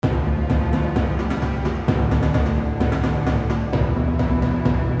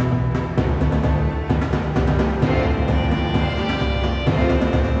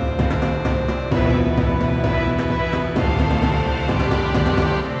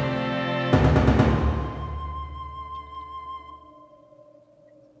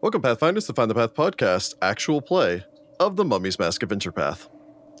Welcome, Pathfinders, to Find the Path podcast, actual play of the Mummy's Mask Adventure Path.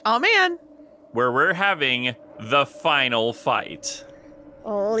 Oh, man. Where we're having the final fight.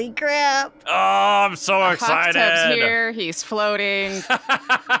 Holy crap. Oh, I'm so excited. Hocktub's here. He's floating.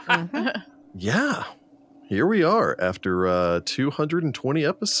 Yeah, here we are after 220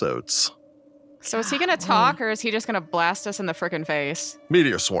 episodes. So is he going to talk or is he just going to blast us in the frickin' face?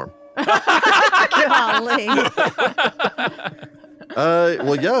 Meteor Swarm. Golly.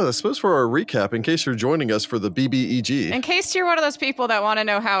 Well, yeah, I suppose for our recap, in case you're joining us for the BBEG. In case you're one of those people that want to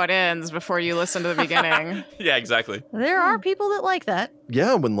know how it ends before you listen to the beginning. Yeah, exactly. There are people that like that.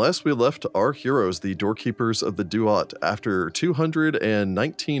 Yeah, when last we left our heroes, the Doorkeepers of the Duat, after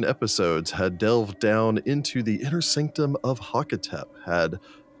 219 episodes, had delved down into the inner sanctum of Hakatep, had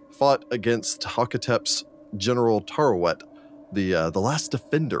fought against Hakatep's General Tarawet, the last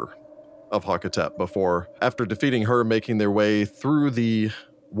defender of Hakatep, before, after defeating her, making their way through the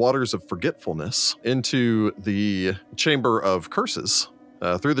waters of forgetfulness into the Chamber of Curses,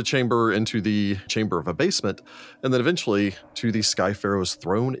 through the chamber into the Chamber of Abasement, and then eventually to the Sky Pharaoh's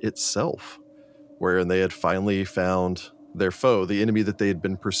throne itself, wherein they had finally found their foe, the enemy that they had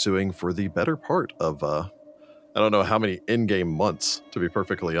been pursuing for the better part of, I don't know how many in-game months, to be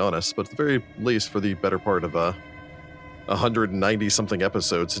perfectly honest, but at the very least for the better part of 190-something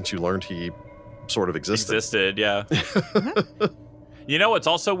episodes since you learned he sort of existed. Yeah. You know what's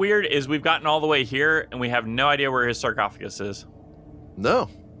also weird is we've gotten all the way here and we have no idea where his sarcophagus is. No.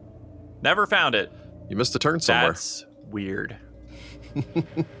 Never found it. You missed a turn somewhere. That's weird.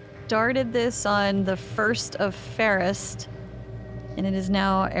 Started this on the 1st of Ferrist, and it is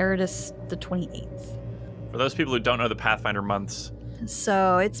now Eridus the 28th. For those people who don't know the Pathfinder months.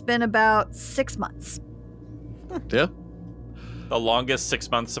 So it's been about 6 months. Yeah. The longest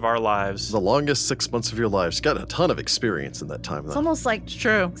 6 months of our lives. The longest 6 months of your lives. You got a ton of experience in that time, It's though. almost like It's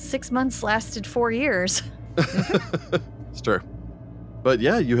true. 6 months lasted 4 years. It's true. But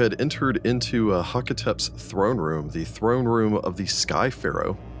yeah, you had entered into Hakatep's throne room, the throne room of the Sky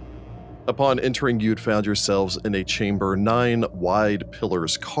Pharaoh. Upon entering, you'd found yourselves in a chamber, 9 wide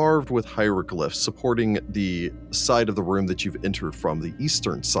pillars carved with hieroglyphs supporting the side of the room that you've entered from, the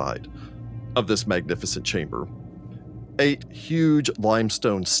eastern side of this magnificent chamber. 8 huge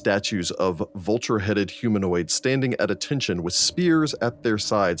limestone statues of vulture-headed humanoids standing at attention with spears at their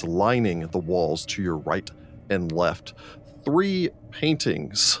sides lining the walls to your right and left. 3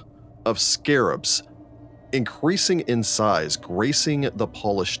 paintings of scarabs increasing in size, gracing the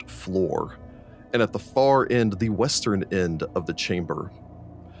polished floor. And at the far end, the western end of the chamber,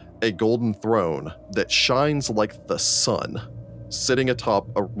 a golden throne that shines like the sun, sitting atop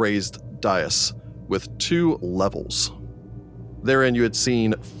a raised dais with 2 levels. Therein you had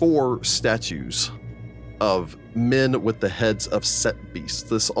seen 4 statues of men with the heads of set beasts.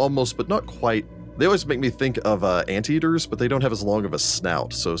 This almost, but not quite. They always make me think of anteaters, but they don't have as long of a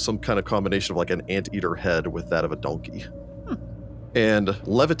snout, so some kind of combination of like an anteater head with that of a donkey. And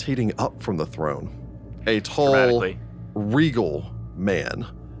levitating up from the throne, a tall, regal man,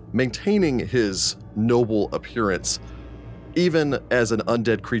 maintaining his noble appearance, even as an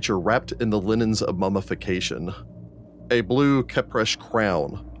undead creature wrapped in the linens of mummification, a blue Kepresh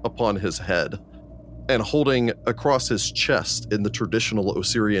crown upon his head, and holding across his chest in the traditional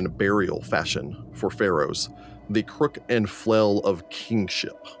Osirian burial fashion for pharaohs, the crook and flail of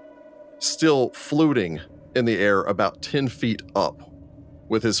kingship, still floating in the air about 10 feet up,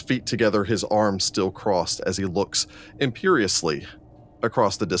 with his feet together, his arms still crossed as he looks imperiously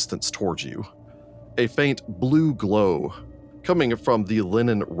across the distance towards you. A faint blue glow coming from the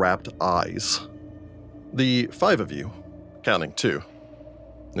linen-wrapped eyes. The 5 of you, counting 2,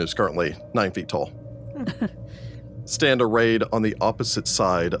 who's currently 9 feet tall, stand arrayed on the opposite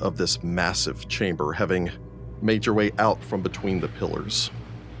side of this massive chamber, having made your way out from between the pillars.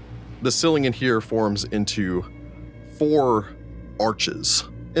 The ceiling in here forms into 4 arches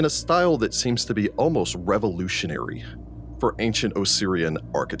in a style that seems to be almost revolutionary for ancient Osirian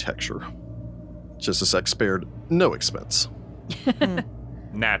architecture. Just spared no expense.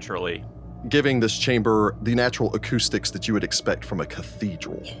 Naturally. Giving this chamber the natural acoustics that you would expect from a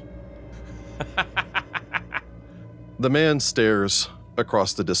cathedral. The man stares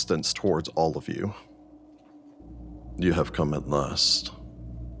across the distance towards all of you. You have come at last.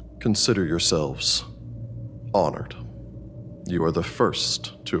 Consider yourselves honored. You are the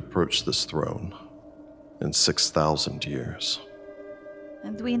first to approach this throne in 6,000 years.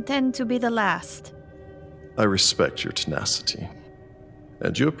 And we intend to be the last. I respect your tenacity.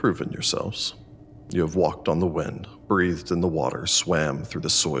 And you have proven yourselves. You have walked on the wind, breathed in the water, swam through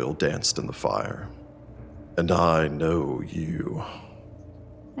the soil, danced in the fire. And I know you.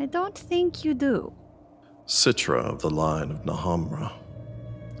 I don't think you do. Citra of the line of Nahamra,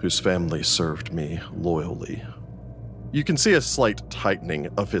 whose family served me loyally. You can see a slight tightening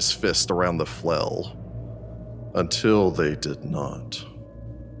of his fist around the flail. Until they did not.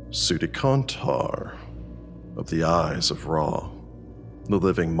 Sudikantar of the Eyes of Ra, the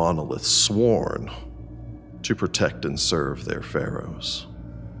living monolith sworn to protect and serve their pharaohs.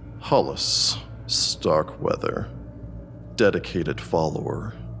 Hollis Starkweather, dedicated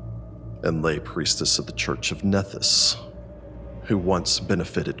follower and lay priestess of the Church of Nethys, who once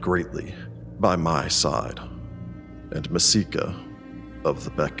benefited greatly by my side, and Masika of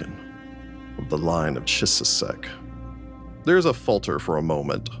the Beacon, of the line of Chisisek. There's a falter for a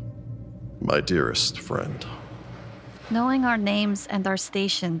moment, my dearest friend. Knowing our names and our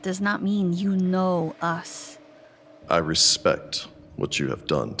station does not mean you know us. I respect what you have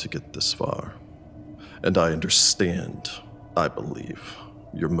done to get this far, and I understand, I believe,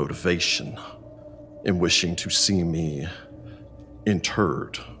 your motivation in wishing to see me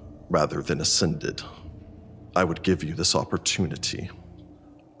interred rather than ascended. I would give you this opportunity.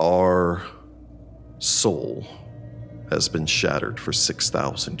 Our soul has been shattered for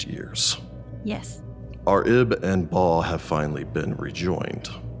 6,000 years. Yes. Our Ib and Ba have finally been rejoined.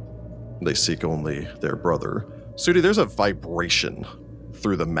 They seek only their brother. Sudi, there's a vibration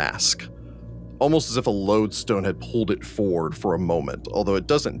through the mask, almost as if a lodestone had pulled it forward for a moment, although it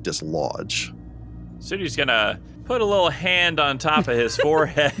doesn't dislodge. Sudi's gonna put a little hand on top of his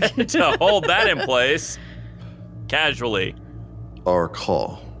forehead to hold that in place. Casually. Our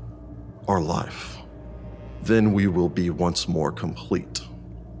call, our life. Then we will be once more complete,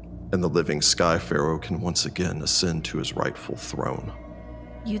 and the living Sky Pharaoh can once again ascend to his rightful throne.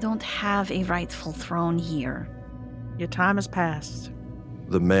 You don't have a rightful throne here. Your time has passed.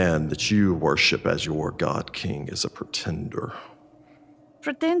 The man that you worship as your god king is a pretender.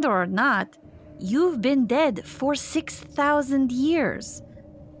 Pretender or not, you've been dead for 6,000 years.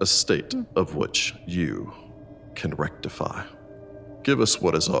 A state of which you can rectify. Give us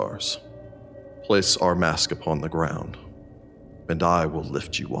what is ours. Place our mask upon the ground, and I will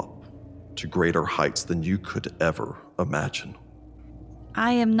lift you up to greater heights than you could ever imagine.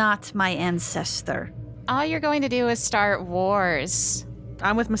 I am not my ancestor. All you're going to do is start wars.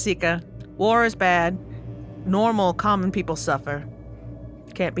 I'm with Masika. War is bad. Normal, common people suffer.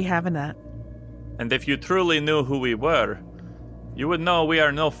 Can't be having that. And if you truly knew who we were, you would know we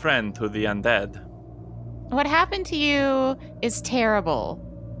are no friend to the undead. What happened to you is terrible.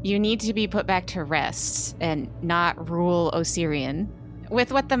 You need to be put back to rest and not rule Osirian.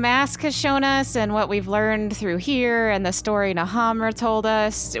 With what the mask has shown us and what we've learned through here and the story Nahamra told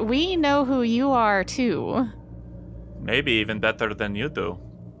us, we know who you are too. Maybe even better than you do.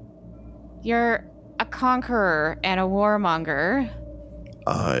 You're a conqueror and a warmonger.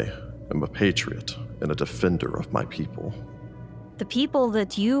 I am a patriot and a defender of my people. The people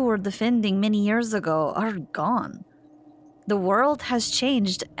that you were defending many years ago are gone. The world has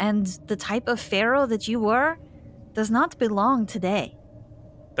changed, and the type of pharaoh that you were does not belong today.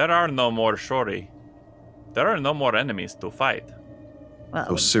 There are no more Shori. There are no more enemies to fight.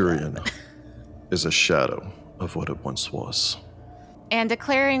 Well, Osirian is a shadow of what it once was. And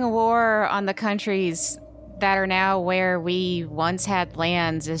declaring war on the countries that are now where we once had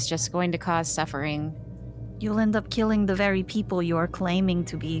lands is just going to cause suffering. you'll end up killing the very people you are claiming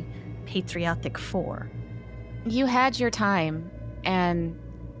to be patriotic for. You had your time, and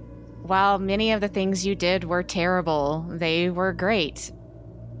while many of the things you did were terrible, they were great.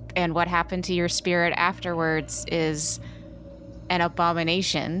 And what happened to your spirit afterwards is an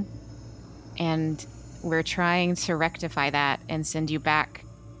abomination. And we're trying to rectify that and send you back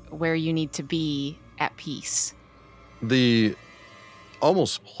where you need to be at peace. The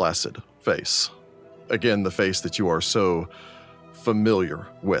almost placid face. Again, the face that you are so familiar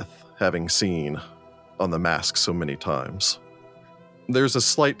with, having seen on the mask so many times. There's a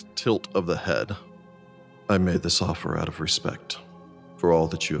slight tilt of the head. I made this offer out of respect for all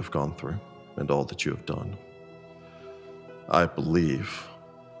that you have gone through and all that you have done. I believe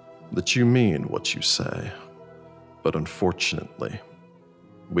that you mean what you say, but unfortunately,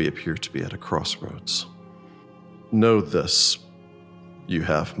 we appear to be at a crossroads. Know this, you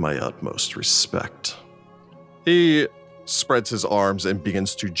have my utmost respect. He spreads his arms and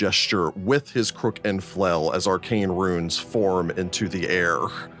begins to gesture with his crook and flail as arcane runes form into the air.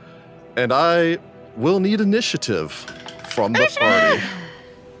 And I will need initiative from the party.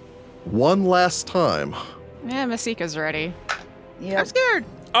 One last time. Yeah, Masika's ready. I'm scared.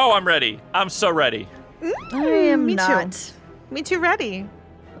 Oh, I'm ready. I'm so ready. I am me not. Too. Me too ready.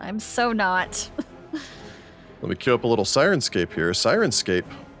 I'm so not. Let me queue up a little Sirenscape here. Sirenscape,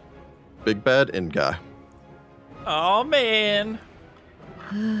 big bad end guy. Oh, man.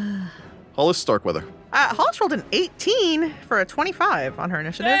 Hollis Starkweather. Hollis rolled an 18 for a 25 on her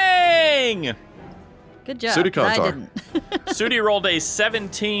initiative. Dang! Good job. Sudi 'cause I Kantar. didn't. Sudi rolled a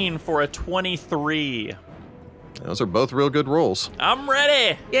 17 for a 23. Those are both real good rolls. I'm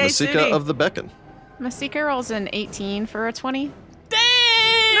ready. Yay, Masika Sudi. of the Beacon. Masika rolls an 18 for a 20.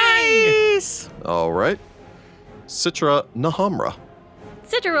 Dang! Nice. All right. Citra Nahamra.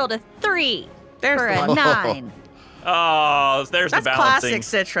 Citra rolled a 3 There's for the a one. 9. Oh, there's That's the balancing.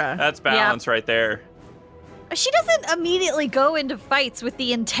 classic Citra. That's balance right there. She doesn't immediately go into fights with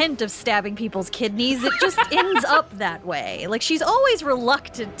the intent of stabbing people's kidneys. It just ends up that way. Like, she's always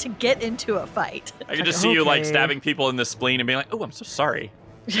reluctant to get into a fight. I can just see you like Okay. stabbing people in the spleen and being like, "Oh, I'm so sorry.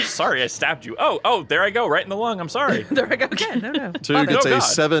 I'm so sorry I stabbed you. Oh, there I go, right in the lung. I'm sorry." There I go again. No. 2 gets Oh, a God.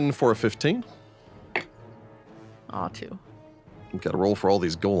 7 for a 15. Aw, 2. Got to roll for all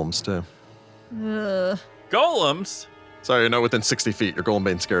these golems, too. Golems. Sorry, you're not within 60 feet. Your Golem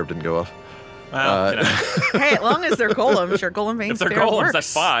Bane Scarab didn't go off. Well, you know, Hey, as long as they're golems, your golem vein if they're spirit golems, works.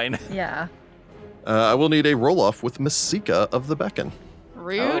 that's fine. Yeah. I will need a roll-off with Masika of the Beacon.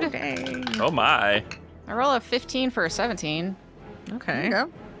 Rude. Oh, dang. Oh my. I roll a 15 for a 17. Okay.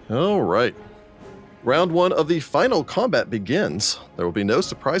 All right. Round 1 of the final combat begins. There will be no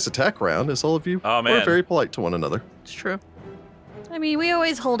surprise attack round, as all of you Oh, are man. very polite to one another. It's true. I mean, we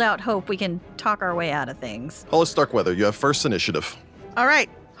always hold out hope we can talk our way out of things. Hollis Starkweather, you have first initiative. All right.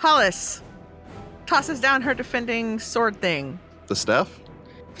 Hollis tosses down her defending sword thing. The staff?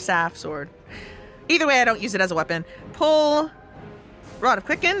 Staff, sword. Either way, I don't use it as a weapon. Pull Rod of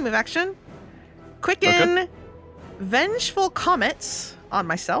Quicken, move action. Quicken Okay. Vengeful Comets on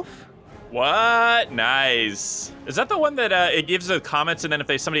myself. What? Nice. Is that the one that it gives the comments, and then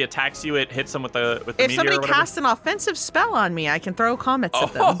if somebody attacks you, it hits them with the If meteor somebody or whatever? casts an offensive spell on me, I can throw comets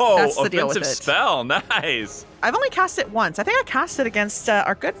at them. Oh, That's the deal with offensive it. spell. Nice. I've only cast it once. I think I cast it against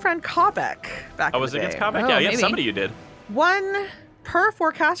our good friend Kobek back Oh, in was the it against day. Combat? Oh, Yeah, maybe. somebody you did. 1 per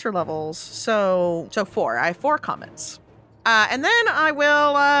 4 caster levels, so 4. I have 4 comets. And then I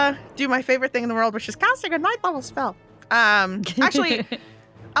will do my favorite thing in the world, which is casting a 9th level spell. Actually,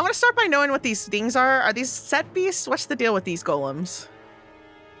 I want to start by knowing what these things are. Are these set beasts? What's the deal with these golems?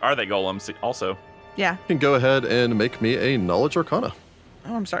 Are they golems also? Yeah. You can go ahead and make me a Knowledge Arcana.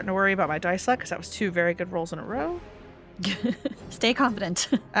 Oh, I'm starting to worry about my dice luck because that was 2 very good rolls in a row. Stay confident.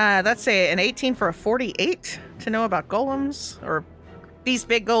 That's an 18 for a 48 to know about golems or these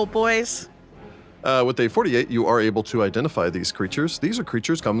big gold boys. With a 48, you are able to identify these creatures. These are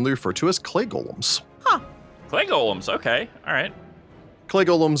creatures commonly referred to as clay golems. Clay golems. Okay. All right. Clay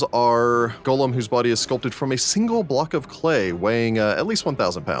golems are golem whose body is sculpted from a single block of clay weighing at least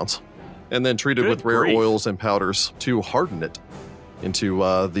 1,000 pounds, and then treated Good with rare grief. oils and powders to harden it into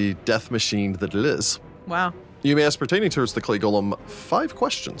the death machine that it is. Wow. You may ask pertaining towards the clay golem 5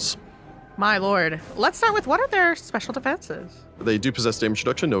 questions. My lord. Let's start with what are their special defenses? They do possess damage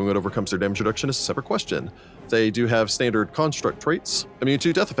reduction. Knowing what overcomes their damage reduction is a separate question. They do have standard construct traits: immune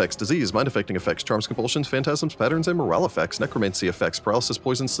to death effects, disease, mind-affecting effects, charms, compulsions, phantasms, patterns, and morale effects, necromancy effects, paralysis,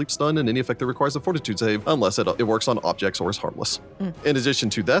 poison, sleep, stun, and any effect that requires a fortitude save, unless it works on objects or is harmless. In addition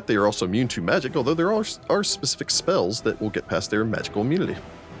to that, they are also immune to magic, although there are specific spells that will get past their magical immunity.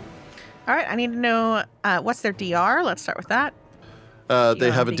 All right, I need to know what's their DR. Let's start with that. They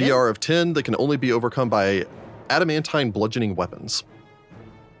wanna have a begin? DR of 10 that can only be overcome by adamantine bludgeoning weapons.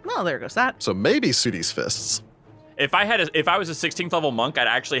 Well, there goes that. So maybe Sudi's fists. If I was a 16th level monk, I'd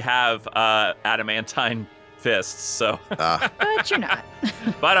actually have adamantine fists. So, But you're not.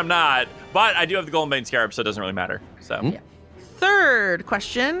 but I'm not. But I do have the golden bane scarab, so it doesn't really matter. So, Third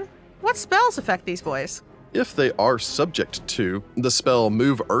question. What spells affect these boys? If they are subject to the spell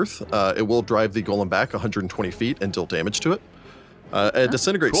Move Earth, it will drive the golem back 120 feet and deal damage to it. A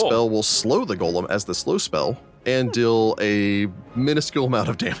Disintegrate cool. spell will slow the golem as the slow spell and deal a minuscule amount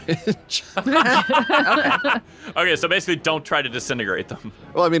of damage. okay, so basically, don't try to disintegrate them.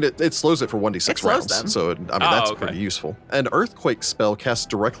 Well, I mean, it slows it for 1d6 It slows rounds, them. so that's okay. pretty useful. An Earthquake spell cast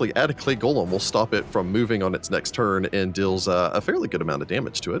directly at a clay golem will stop it from moving on its next turn and deals a fairly good amount of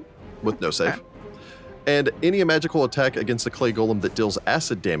damage to it with no save. Okay. And any magical attack against the clay golem that deals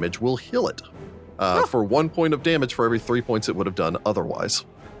acid damage will heal it for 1 point of damage for every 3 points it would have done otherwise.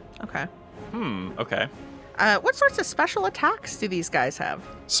 Okay. Okay. What sorts of special attacks do these guys have?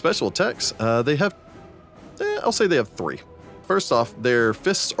 Special attacks, they have, I'll say they have 3. First off, their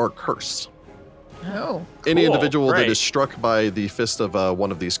fists are cursed. Oh. Any Cool, individual that great. is struck by the fist of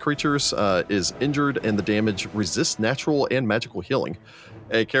one of these creatures is injured, and the damage resists natural and magical healing.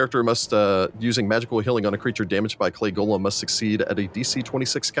 A character must, using magical healing on a creature damaged by Clay Golem must succeed at a DC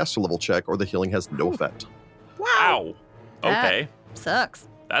 26 caster level check, or the healing has no effect. Ow. That- Okay, Sucks.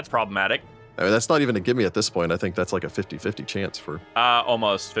 that's problematic. I mean, that's not even a gimme at this point. I think that's like a 50-50 chance for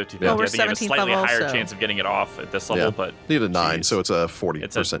Almost 50-50. Well, we're I think you have a 17th slightly level, higher so- chance of getting it off at this level, Yeah. but need a 9, Jeez. so it's a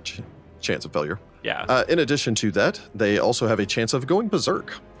 40% chance of failure. yeah. In addition to that, they also have a chance of going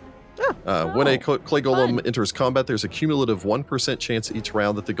berserk. When a Oh, Clay Golem fun. enters combat, there's a cumulative 1% chance each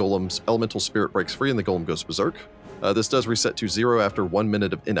round that the Golem's elemental spirit breaks free and the Golem goes berserk. This does reset to 0 after 1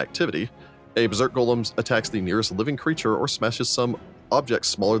 minute of inactivity. A Berserk Golem attacks the nearest living creature or smashes some object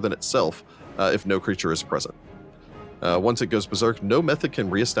smaller than itself if no creature is present. Once it goes berserk, no method can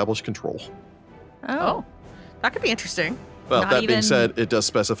reestablish control. Oh, that could be interesting. Well, Not that being even- said, it does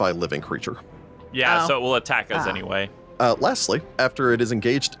specify living creature. Yeah, Oh. so it will attack us Ah. anyway. Lastly, after it is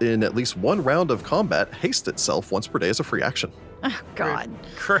engaged in at least one round of combat, haste itself once per day as a free action. Oh, God.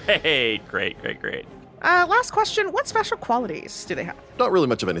 Great. Last question. What special qualities do they have? Not really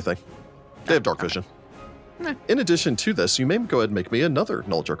much of anything. They have dark vision. Eh. In addition to this, you may go ahead and make me another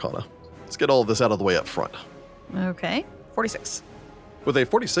Knowledge Arcana. Let's get all of this out of the way up front. Okay. 46. With a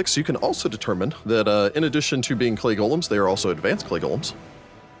 46, you can also determine that in addition to being Clay Golems, they are also advanced Clay Golems.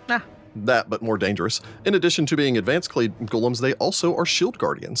 Ah. That, but more dangerous. In addition to being advanced Clay Golems, they also are Shield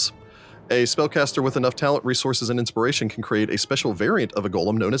Guardians. A spellcaster with enough talent, resources, and inspiration can create a special variant of a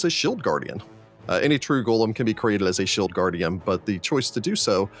golem known as a Shield Guardian. Any true golem can be created as a Shield Guardian, but the choice to do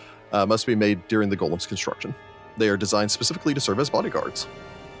so must be made during the golem's construction. They are designed specifically to serve as bodyguards.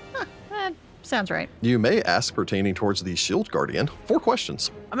 Sounds right. You may ask pertaining towards the Shield Guardian 4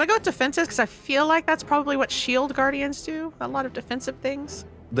 questions. I'm going to go with defenses because I feel like that's probably what shield guardians do. A lot of defensive things.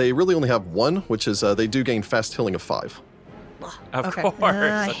 They really only have one, which is they do gain fast healing of 5, Of Okay. course,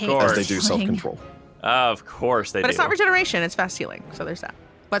 I of hate as course. they do Healing. self-control. Of course they But do. it's not regeneration, it's fast healing. So there's that.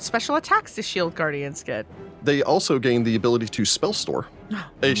 What special attacks do shield guardians get? They also gain the ability to spell store. A Shield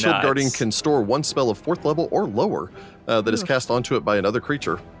Nuts. Guardian Guardian can store one spell of 4th level or lower that is Oof. cast onto it by another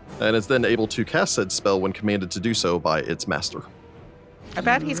creature, and is then able to cast said spell when commanded to do so by its master. I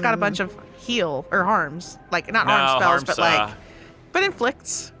bet he's got a bunch of heal or harms. Like, not No, harm spells, harms, but like, but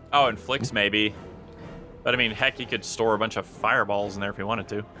inflicts. inflicts maybe. But I mean, heck, he could store a bunch of fireballs in there if he wanted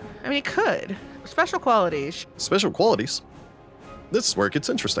to. I mean, he could. Special qualities. Special qualities. This is where it gets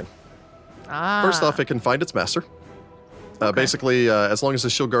interesting. Ah. First off, it can find its master. Okay. Basically, as long as the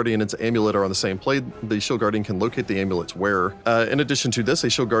Shield Guardian and its amulet are on the same plane, the Shield Guardian can locate the amulet's wearer. In addition to this, a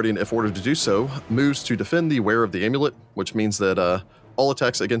Shield Guardian, if ordered to do so, moves to defend the wearer of the amulet, which means that all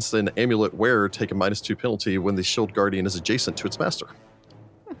attacks against an amulet wearer take a -2 penalty when the Shield Guardian is adjacent to its master.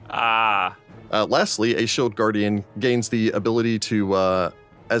 Ah, Lastly, a Shield Guardian gains the ability to,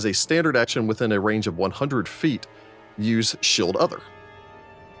 as a standard action within a range of 100 feet, use Shield Other.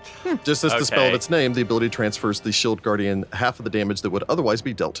 Just as the spell of Okay. its name, the ability transfers the Shield Guardian half of the damage that would otherwise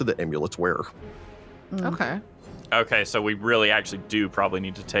be dealt to the amulet's wearer. Okay. okay, so we really actually do probably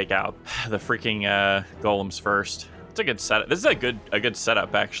need to take out the freaking golems first. It's a good setup. This is a good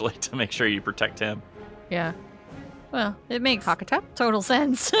setup actually to make sure you protect him. Yeah. Well, it makes Hakatep? total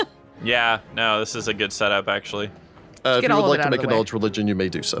sense. Yeah, no, this is a good setup actually. If Get you all would of like it to out of make the a way. knowledge religion, you may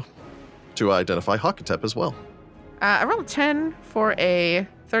do so. To identify Hakatep as well. I rolled a 10 for a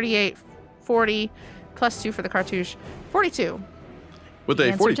 38, 40, plus 2 for the cartouche. 42. With The a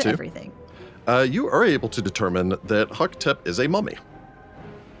answer to 42, everything. you are able to determine that Hakatep is a mummy.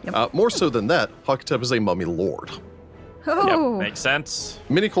 Yep. More so than that, Hakatep is a mummy lord. Oh, Yep, makes sense.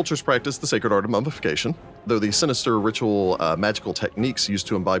 Many cultures practice the sacred art of mummification, though the sinister ritual magical techniques used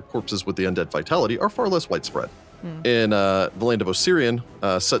to imbibe corpses with the undead vitality are far less widespread. In the land of Osirian,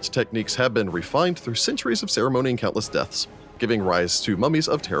 such techniques have been refined through centuries of ceremony and countless deaths, giving rise to mummies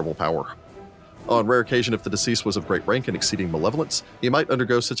of terrible power. On rare occasion, if the deceased was of great rank and exceeding malevolence, he might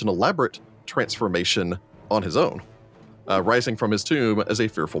undergo such an elaborate transformation on his own, rising from his tomb as a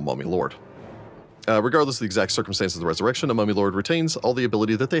fearful mummy lord. Regardless of the exact circumstances of the resurrection, a mummy lord retains all the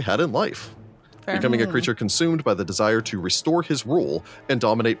ability that they had in life, Fair. becoming a creature consumed by the desire to restore his rule and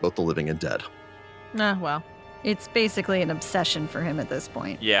dominate both the living and dead. Well. it's basically an obsession for him at this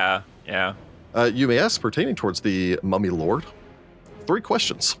point. Yeah. You may ask pertaining towards the mummy lord 3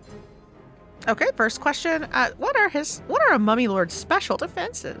 questions. Okay, first question. What are a mummy lord's special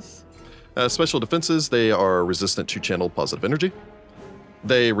defenses? Special defenses, they are resistant to channeled positive energy.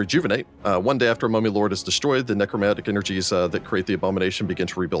 They rejuvenate. One day after a mummy lord is destroyed, the necromantic energies that create the abomination begin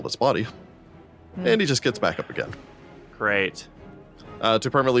to rebuild its body. And he just gets back up again. Great.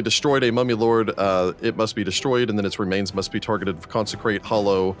 To permanently destroy a mummy lord, it must be destroyed, and then its remains must be targeted, consecrate,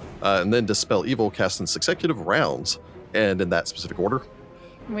 hollow, and then dispel evil, cast in consecutive rounds, and in that specific order.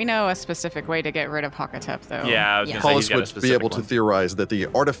 We know a specific way to get rid of Hakatep, though. Yeah, I was gonna say Hollis he's got a would be specific able to one. theorize that the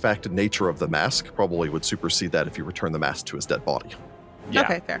artifact nature of the mask probably would supersede that if you return the mask to his dead body. Yeah.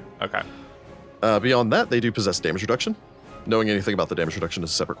 Okay, fair. Okay. Beyond that, they do possess damage reduction. Knowing anything about the damage reduction is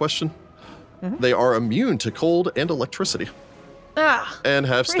a separate question. Mhm. They are immune to cold and electricity, and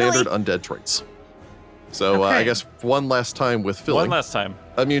have standard undead traits. So I Okay. guess one last time with filling. One last time.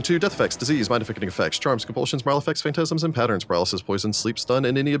 Immune to death effects, disease, mind-affecting effects, charms, compulsions, morale effects, phantasms, and patterns, paralysis, poison, sleep, stun,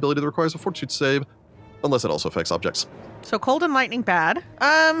 and any ability that requires a fortitude save, unless it also affects objects. So cold and lightning bad.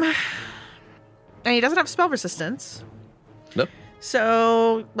 And he doesn't have spell resistance. Nope.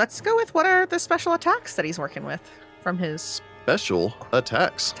 So let's go with what are the special attacks that he's working with from his Special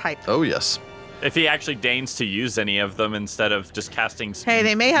attacks. type. Oh, yes. If he actually deigns to use any of them instead of just casting Hey,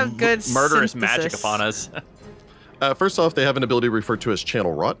 they may have good murderous magic synthesis. upon us. First off, they have an ability referred to as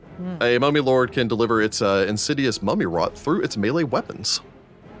Channel Rot. A Mummy Lord can deliver its insidious Mummy Rot through its melee weapons,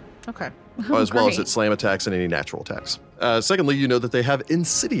 Okay. as well as great. its slam attacks and any natural attacks. Secondly, you know that they have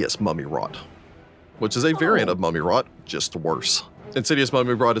Insidious Mummy Rot, which is a variant of Mummy Rot, just worse. Insidious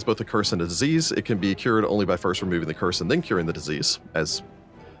Mummy Rot is both a curse and a disease. It can be cured only by first removing the curse and then curing the disease, as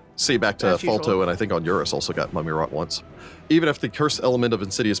see back to As usual. Falto, and I think on Eurus also got Mummy Rot once. Even if the curse element of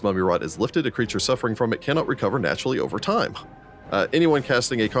Insidious Mummy Rot is lifted, a creature suffering from it cannot recover naturally over time. Anyone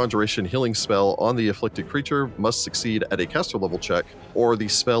casting a Conjuration healing spell on the afflicted creature must succeed at a caster level check, or the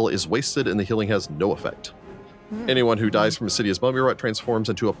spell is wasted and the healing has no effect. Anyone who dies from Insidious Mummy Rot transforms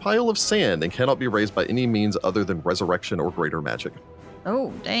into a pile of sand and cannot be raised by any means other than resurrection or greater magic.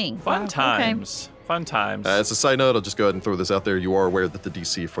 Oh, dang. Fun Wow, times. Fun times. As a side note, I'll just go ahead and throw this out there. You are aware that the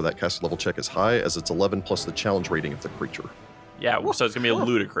DC for that caster level check is high, as it's 11 plus the challenge rating of the creature. yeah, so it's going to be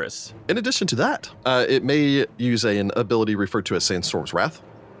ludicrous. In addition to that, it may use an ability referred to as Sandstorm's Wrath,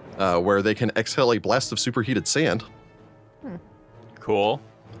 where they can exhale a blast of superheated sand. Cool.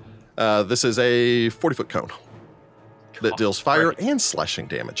 This is a 40-foot cone that deals fire Great. and slashing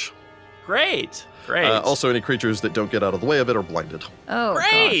damage. Great. Great. Also, any creatures that don't get out of the way of it are blinded. Oh,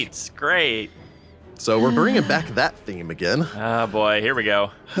 Great. Great. So we're bringing back that theme again. Oh, boy. Here we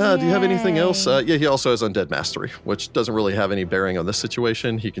go. Do you have anything else? Yay. Yeah, he also has Undead Mastery, which doesn't really have any bearing on this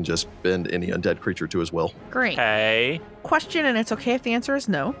situation. He can just bend any undead creature to his will. gosh. Great. Okay. Question, and it's okay if the answer is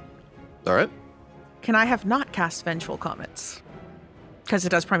no. All right. Can I have not cast Vengeful Comets? Because it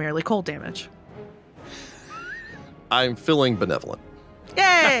does primarily cold damage. I'm feeling benevolent.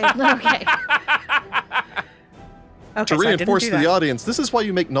 Yay! Okay. Okay, To so I didn't reinforce do to the that. audience, this is why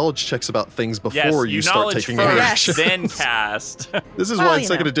you make knowledge checks about things before Yes, you start knowledge taking first, action. then cast. This is Well, why in you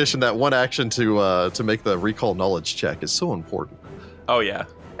second know. edition that one action to make the recall knowledge check is so important. Oh, yeah.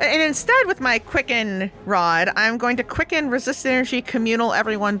 And instead, with my Quicken Rod, I'm going to Quicken Resist Energy Communal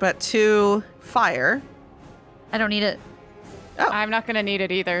everyone but to fire. I don't need it. I'm not going to need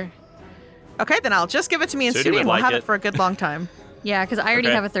it either. Okay, then I'll just give it to me in Sudi Sudi would and we'll like have it. it for a good long time. Yeah, because I already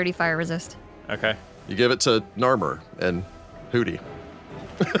Okay. have a 30 fire resist. Okay. You give it to Narmer and Hootie.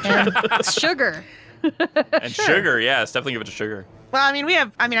 And sugar. And sugar, yes. Definitely give it to sugar. Well,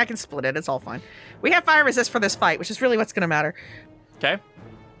 I can split it. It's all fine. We have fire resist for this fight, which is really what's going to matter. Okay.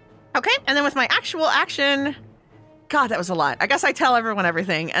 Okay, and then with my actual action, God, that was a lot. I guess I tell everyone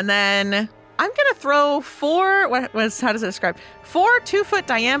everything, and then I'm gonna throw how does it describe? 4 2-foot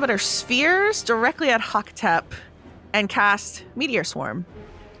diameter spheres directly at Hakatep and cast Meteor Swarm.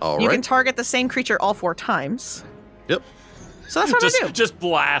 All You right. can target the same creature all 4 times. Yep. So that's what I do. Just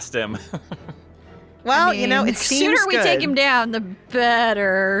blast him. Well, I mean, it the seems sooner we good. take him down, the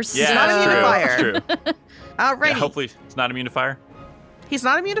better. Yeah, not it's immune to true. fire. It's true. Alrighty. Yeah, hopefully it's not immune to fire. He's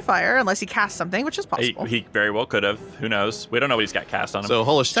not immune to fire unless he casts something, which is He, possible. he very well could have. Who knows? We don't know what he's got cast on him. So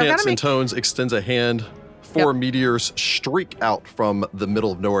Hollis So I gotta chants and make- tones, extends a hand. 4 meteors streak out from the middle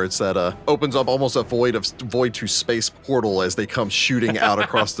of nowhere. It's that opens up almost a void to space portal as they come shooting out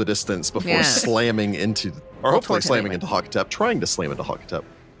across the distance before Yeah. slamming into, or Well, hopefully towards it slamming anyway. into Hakatep, trying to slam into Hakatep.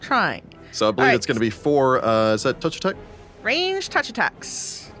 Trying. So I believe Alright. it's going to be 4. Is that touch attack? Range touch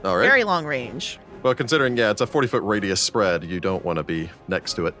attacks. All right. Very long range. Well, considering it's a 40-foot radius spread, you don't want to be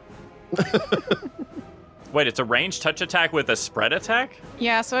next to it. Wait, it's a ranged touch attack with a spread attack?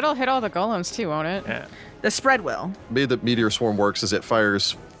 Yeah, so it'll hit all the golems too, won't it? Yeah. The spread will. The way that Meteor Swarm works is it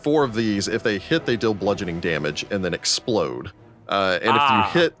fires 4 of these. If they hit, they deal bludgeoning damage and then explode. And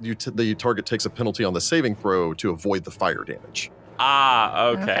if you hit, the target takes a penalty on the saving throw to avoid the fire damage. Ah,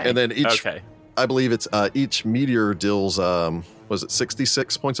 okay. And then each Okay. I believe it's each meteor deals, was it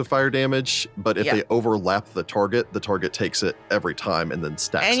 66 points of fire damage? But if they overlap the target takes it every time and then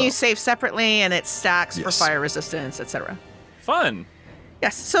stacks And up. you save separately, and it stacks for Yes. fire resistance, etc. Fun.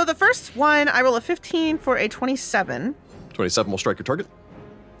 Yes. So the first one, I roll a 15 for a 27. 27 will strike your target.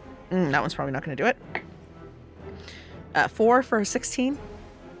 That one's probably not going to do it. 4 for a 16.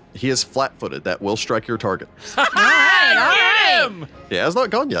 He is flat-footed. That will strike your target. All right. Get him! He has not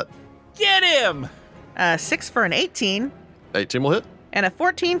gone yet. Get him! 6 for an 18. 18 will hit. And a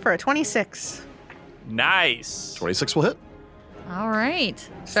 14 for a 26. Nice. 26 will hit. All right. So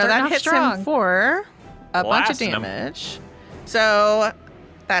Starting that off hits strong. him for a bunch of Blasting him. damage. So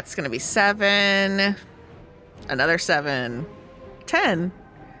that's going to be 7, another 7, 10,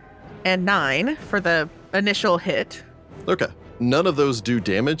 and 9 for the initial hit. Okay. None of those do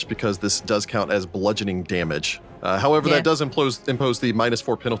damage because this does count as bludgeoning damage. However, Yeah. that does impose the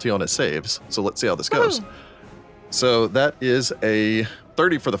 -4 penalty on its saves. So let's see how this goes. So that is a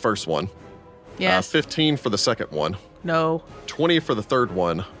 30 for the first one. Yes. 15 for the second one. No. 20 for the third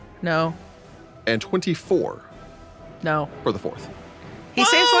one. No. And 24 No. for the fourth. He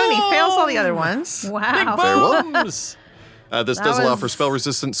saves one and he fails all the other ones. Big Wow. Very well. booms. This That does allow for was- spell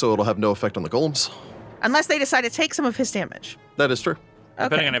resistance, so it'll have no effect on the golems. Unless they decide to take some of his damage. That is true.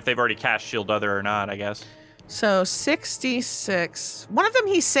 Depending Okay. on if they've already cast Shield Other or not, I guess. So 66. One of them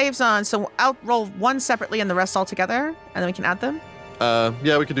he saves on, so I'll roll one separately and the rest all together, and then we can add them.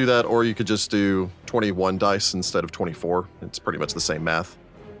 Yeah, we could do that, or you could just do 21 dice instead of 24. It's pretty much the same math.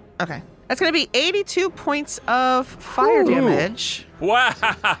 Okay. That's going to be 82 points of fire Ooh. damage Wow. as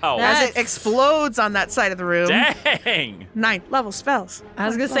it That's- explodes on that side of the room. Dang. 9th level spells. I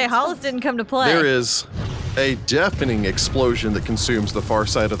was going to say, Hollis didn't come to play. There is a deafening explosion that consumes the far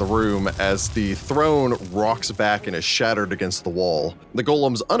side of the room as the throne rocks back and is shattered against the wall. The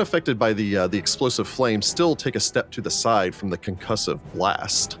golems, unaffected by the explosive flame, still take a step to the side from the concussive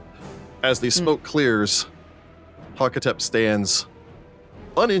blast. As the smoke clears, Hakatep stands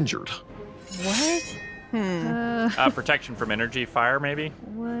uninjured. What? Protection from energy, fire, maybe?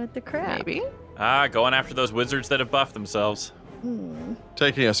 What the crap? Maybe. Going after those wizards that have buffed themselves.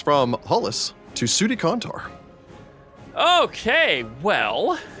 Taking us from Hollis to Sudi Kantar. Okay,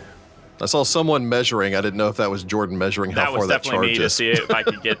 well, I saw someone measuring. I didn't know if that was Jordan measuring how that far was that definitely charge me to is. see if I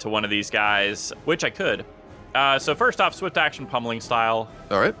could get to one of these guys, which I could. So first off, swift action pummeling style.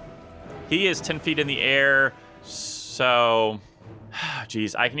 All right. He is 10 feet in the air, so...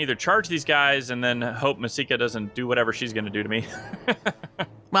 Geez, I can either charge these guys and then hope Masika doesn't do whatever she's going to do to me.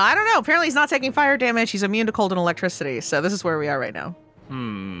 Well, I don't know. Apparently he's not taking fire damage. He's immune to cold and electricity. So this is where we are right now.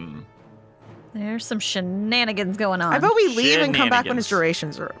 There's some shenanigans going on. I vote we leave and come back when his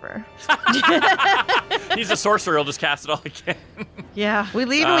Shenanigans. durations are over. He's a sorcerer, he'll just cast it all again. Yeah. We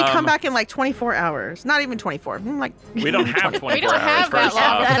leave and we come back in like 24 hours. Not even 24. Like We don't have 24 We don't hours, have that first long.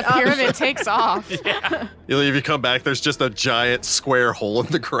 off. The pyramid takes off. You leave, you come back, there's just a giant square hole in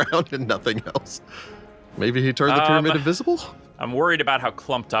the ground and nothing else. Maybe he turned the pyramid invisible? I'm worried about how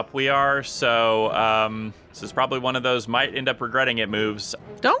clumped up we are, so this is probably one of those might end up regretting it moves.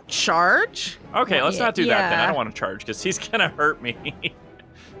 don't charge. Okay, let's not do that then. I Yeah. don't want to charge because he's going to hurt me.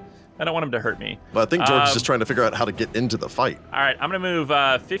 I don't want him to hurt me. But I think George is just trying to figure out how to get into the fight. All right, I'm going to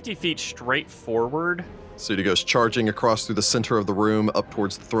move 50 feet straight forward. Sudi goes charging across through the center of the room up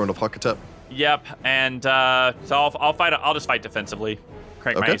towards the throne of Hakatep. Yep, and so I'll fight. I'll just fight defensively.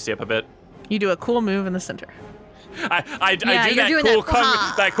 Crank my Okay. AC up a bit. You do a cool move in the center. I do Yeah, you're doing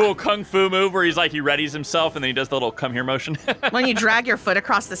that cool kung fu move where he readies himself and then he does the little come here motion. When you drag your foot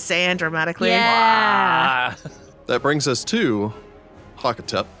across the sand dramatically. Yeah. Ah, That brings us to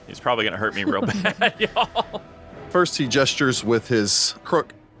Hakatep. he's probably gonna hurt me real bad, y'all. First, he gestures with his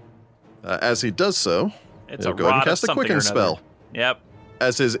crook. As he does so, It's he'll a go ahead rod and of cast a something quicken or another. spell. Yep.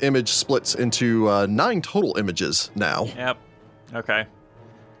 As his image splits into 9 total images now. Yep. Okay.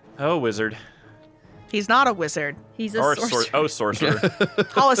 Oh, wizard. He's not a wizard. He's a Or sorcerer. sorcerer.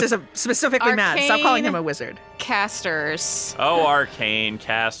 Hollis is specifically mad. Stop calling him Arcane. a wizard. Casters. Oh, arcane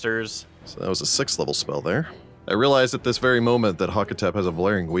casters. So that was a 6th level spell there. I realized at this very moment that Hakatep has a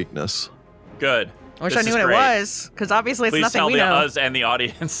blaring weakness. Good. I wish This I knew is what great. it was, because obviously it's Please nothing tell we the know. us and the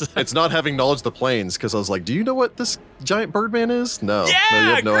audience. It's not having knowledge of the planes, because I was like, do you know what this giant birdman is? No. Yeah, no,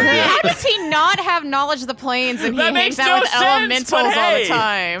 you have no great. idea. How does he not have knowledge of the planes and he That hangs makes out no with sense, elementals but all hey. the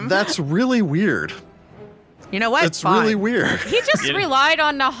time? That's really weird. You know what? It's Fine. really weird. He just You- relied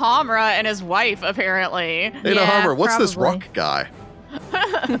on Nahamra and his wife, apparently. Hey, Yeah, Nahamra, what's this probably. rock guy?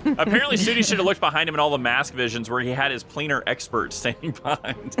 Apparently, Sudi should have looked behind him in all the mask visions where he had his planar expert standing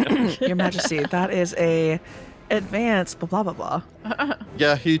behind him. Your Majesty, that is a advance, blah, blah, blah, blah.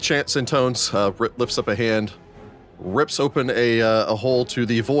 Yeah, he chants and tones, lifts up a hand, rips open a hole to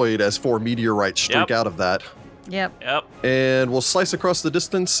the void as 4 meteorites streak Yep. out of that. Yep. Yep. And will slice across the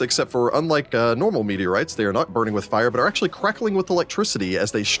distance, except for unlike normal meteorites, they are not burning with fire, but are actually crackling with electricity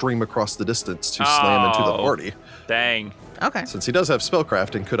as they stream across the distance to slam into the Oh. party. Dang. Okay. Since he does have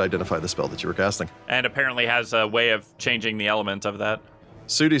spellcraft and could identify the spell that you were casting. And apparently has a way of changing the element of that.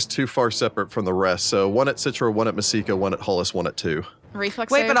 Sudi's too far separate from the rest, so 1 at Citra, 1 at Masika, 1 at Hollis, 1 at 2.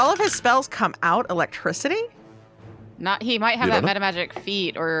 Reflex Wait, save? but all of his spells come out electricity? Not he might have You that don't metamagic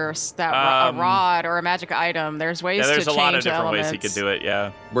feat or a rod or a magic item. There's ways Yeah, there's to a change lot of different elements. ways he could do it,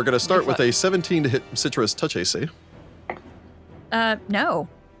 yeah. We're going to start with a 17 to hit Citra's touch AC. No.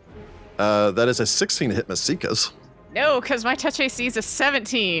 That is a 16 to hit Masika's. No, because my touch AC is a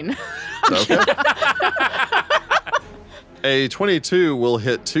 17. Okay. A 22 will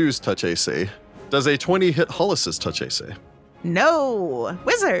hit 2's touch AC. Does a 20 hit Hollis's touch AC? No.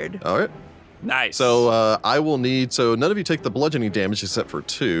 Wizard. All right. Nice. So I will need, so none of you take the bludgeoning damage except for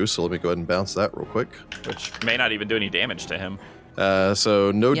 2, so let me go ahead and bounce that real quick. Which may not even do any damage to him.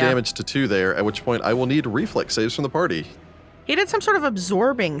 So no Yeah. damage to 2 there, at which point I will need reflex saves from the party. He did some sort of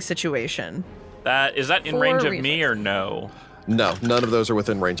absorbing situation. Is that in 4 range of reflex. me or no? No, none of those are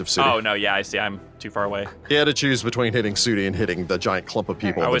within range of Sudi. Oh, no, yeah, I see. I'm too far away. He had to choose between hitting Sudi and hitting the giant clump of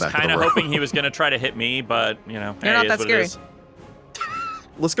people I in was the back of kind the of room. hoping he was going to try to hit me, but, you know, You're hey, not it that is what scary. it is.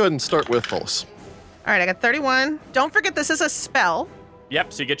 Let's go ahead and start with Hollis. All right, I got 31. Don't forget this is a spell,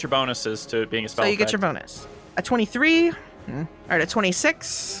 Yep, so you get your bonuses to it being a spell so you get effect. your bonus. A 23, all right, a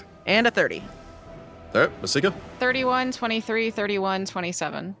 26, and a 30. All right, Masika. 31, 23, 31,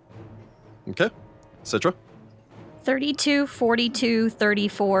 27. Okay. Citra. 32, 42,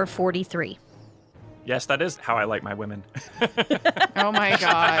 34, 43. Yes, that is how I like my women. Oh my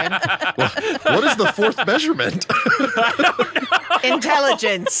god. What is the 4th measurement?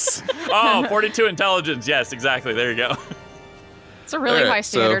 Intelligence. Oh, 42 intelligence. Yes, exactly. There you go. It's a really Alright, high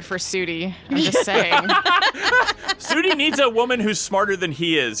so- standard for Sudi. I'm just saying. Sudi needs a woman who's smarter than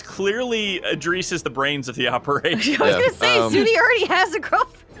he is. Clearly, Idris is the brains of the operation. I was Yeah, gonna say, Sudi already has a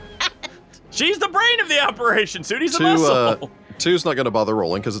girlfriend. She's the brain of the operation. Sudi's the 2, muscle. 2's not going to bother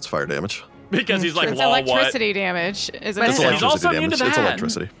rolling because it's fire damage. Because he's like, It's lol, what? electricity damage, isn't It's it? He's also electricity immune to damage. It's that.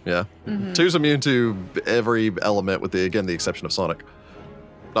 electricity. Yeah. 2's immune to every element with the exception of Sonic.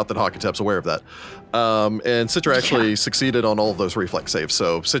 Not that Hakatep's aware of that. And Citra actually succeeded on all of those reflex saves.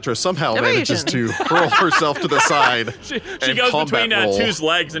 So Citra somehow manages to hurl herself to the side, She and goes combat between roll. 2's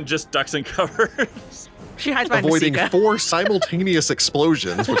legs and just ducks and covers. She hides behind avoiding Masika. 4 simultaneous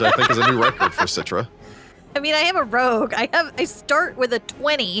explosions, which I think is a new record for Citra. I mean, I am a rogue. I start with a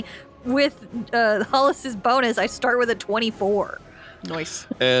 20. With Hollis's bonus, I start with a 24. Noise.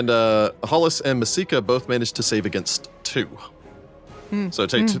 And Hollis and Masika both managed to save against 2. So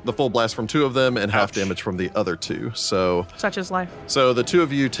take the full blast from 2 of them and half Ouch. damage from the other 2. So Such is life. the 2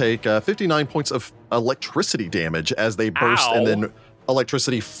 of you take 59 points of electricity damage as they burst, Ow. and then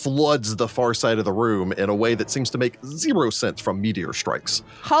electricity floods the far side of the room in a way that seems to make 0 sense from meteor strikes.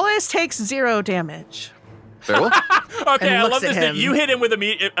 Hollis takes 0 damage. Very well. Okay, And I looks love this at that him. you hit him with a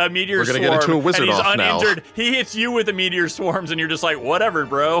meteor We're gonna swarm. get into a wizard and he's off now. uninjured. He hits you with the meteor swarms, and you're just like, whatever,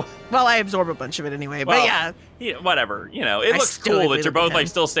 bro. Well, I absorb a bunch of it anyway, Well, but yeah. Whatever. You know, it I looks still cool that agree you're with both like him.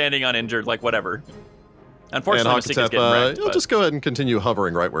 still standing uninjured, like whatever. And Unfortunately, Masika's Hakatep, getting wrecked. he'll but- just go ahead and continue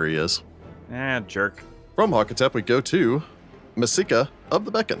hovering right where he is. jerk. From Hakatep, we go to Masika of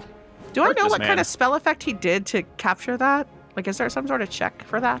the Beacon. Do I Work know this what man. kind of spell effect he did to capture that? Like, is there some sort of check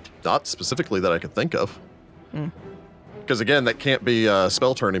for that? Not specifically that I could think of. Hmm. Because again, that can't be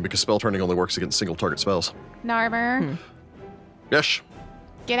spell turning because spell turning only works against single target spells. Narmer, Yes.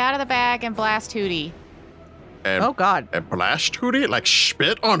 get out of the bag and blast Hootie. And, Oh, God. and blast Hootie? Like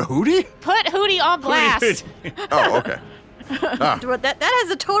spit on Hootie? Put Hootie on blast. Oh, okay. But that has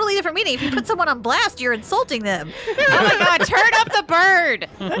a totally different meaning. If you put someone on blast, you're insulting them. Oh my god, turn up the bird.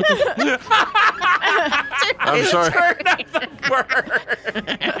 I'm sorry. Turn up the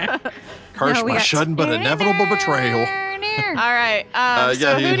bird. Harsh No, we by got- sudden but inevitable betrayal. All right. Yeah,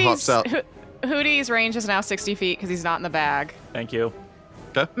 so he Hootie's, hops out. Hootie's range is now 60 feet because he's not in the bag. Thank you.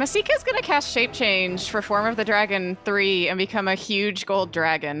 Masika's gonna cast Shape Change for Form of the Dragon 3 and become a huge gold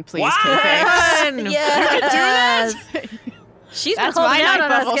dragon. Please, Wow. K-Face. Fun! Yes. She's been That's holding my out night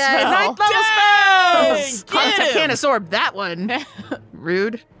on us, bubble guys. spell. Night bubble Dang! spells! Concept can't absorb that one.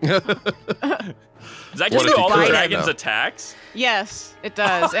 Rude. Does that What just if do he all the could? dragon's No. attacks? Yes, it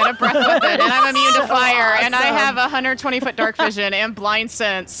does. And a breath weapon, and I'm immune to fire, and I have 120-foot dark vision and blind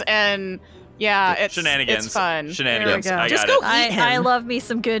sense, and Yeah, it's Shenanigans. It's fun. Shenanigans. There we go. I Just got go it. eat him. I love me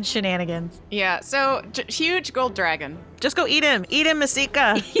some good shenanigans. Yeah, so huge gold dragon. Just go eat him. Eat him,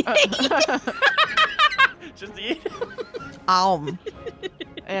 Masika. Just eat.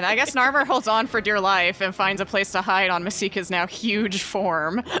 And I guess Narmer holds on for dear life and finds a place to hide on Masika's now huge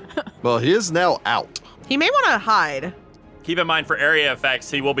form. Well, he is now out. He may want to hide. Keep in mind for area effects,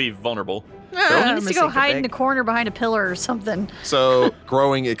 he will be vulnerable. He needs to go Masika hide in big. a corner behind a pillar or something. So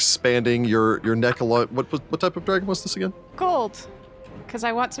growing, expanding your neck a lot. What type of dragon was this again? Gold. Because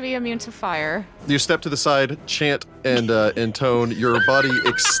I want to be immune to fire. You step to the side, chant and intone. Your body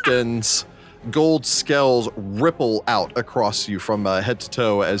extends. Gold scales ripple out across you from head to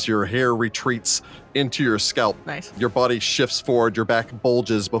toe as your hair retreats into your scalp. Nice. Your body shifts forward, your back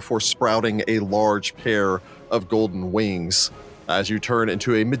bulges before sprouting a large pair of golden wings. As you turn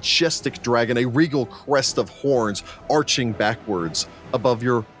into a majestic dragon, a regal crest of horns arching backwards above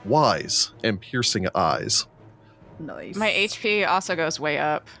your wise and piercing eyes. Nice. My HP also goes way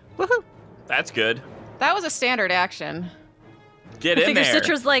up. Woohoo. That's good. That was a standard action. Get I in figure there.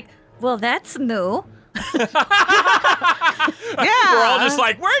 Citra's like, well, that's new. Yeah. We're all just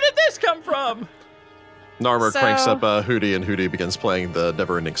like, where did this come from? Narmer So- cranks up Hootie, and Hootie begins playing the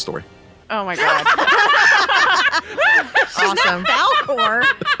never-ending story. Oh my god. Awesome. Falcor.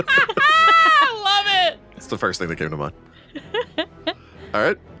 I love it. It's the first thing that came to mind. All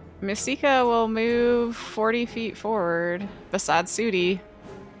right. Masika will move 40 feet forward beside Sudi.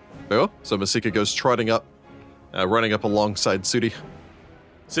 Very well. So Masika goes trotting up, running up alongside Sudi.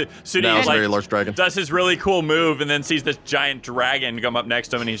 Sudi Now is it's a very like, large dragon. does his really cool move and then sees this giant dragon come up next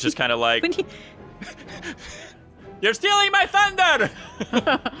to him and he's just kind of like, When you're stealing my thunder.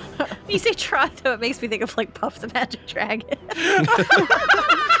 you say trot, though, it makes me think of like Puff the Magic Dragon.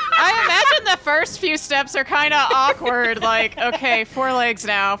 I imagine the first few steps are kind of awkward. Like, okay, 4 legs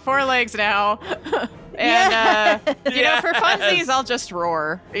now. And, you know, for funsies, I'll just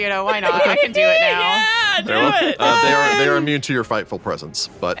roar. You know, why not? I can do it now. Yeah, do Very well. it. They are immune to your frightful presence,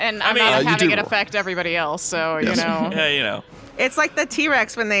 but And I I'm mean, not you having do it roar. affect everybody else, so, Yes. you know. Yeah, you know. It's like the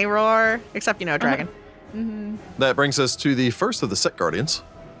T-Rex when they roar, except, you know, a dragon. that brings us to the first of the set guardians,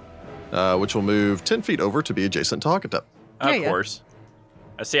 which will move 10 feet over to be adjacent to Hakatep. Yeah, Of yeah. course.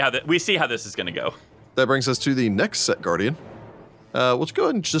 We see how this is going to go. That brings us to the next set guardian. We'll go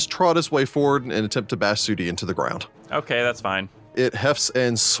ahead and just trot his way forward and attempt to bash Sudi into the ground. Okay, that's fine. It hefts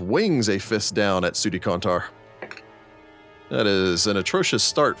and swings a fist down at Sudi Kantar. That is an atrocious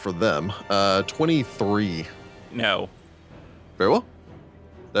start for them. 23. No. Very well.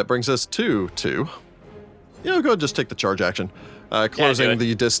 That brings us to 2. Yeah, we'll go ahead and just take the charge action. Closing it.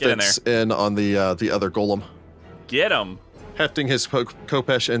 the distance in on the other golem. Get him. Hefting his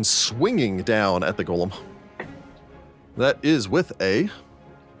Kopesh and swinging down at the golem. That is with a...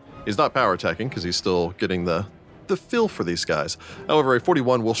 He's not power attacking because he's still getting the feel for these guys. However, a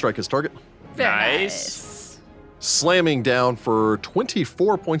 41 will strike his target. Nice. Slamming down for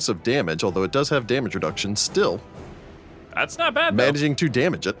 24 points of damage, although it does have damage reduction still. That's not bad, though. Managing to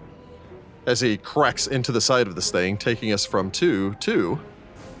damage it as he cracks into the side of this thing, taking us from 2 to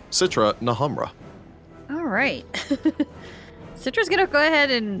Citra Nahamra. All right. Citra's going to go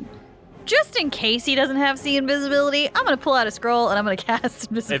ahead and, just in case he doesn't have see invisibility, I'm going to pull out a scroll and I'm going to cast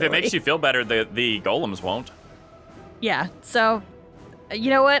invisibility. If it makes you feel better, the golems won't. Yeah, so, you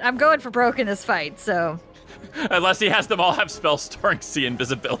know what? I'm going for broke in this fight, so. Unless he has them all have spell storing see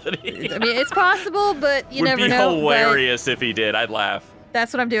invisibility. I mean, it's possible, but you Would never be know. but hilarious if he did. I'd laugh.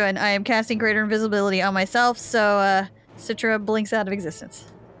 That's what I'm doing. I am casting greater invisibility on myself, so Citra blinks out of existence.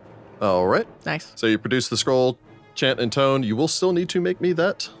 All right. Nice. So you produce the scroll, chant and tone. You will still need to make me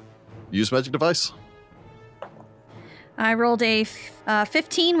that. Use magic device. I rolled a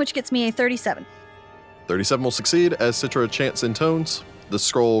 15, which gets me a 37. 37 will succeed as Citra chants and tones. The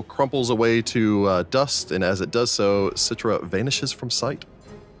scroll crumples away to dust, and as it does so, Citra vanishes from sight.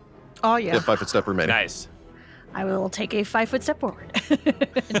 Oh, You yeah. have 5-foot step remaining. Nice. I will take a 5-foot step forward. Float,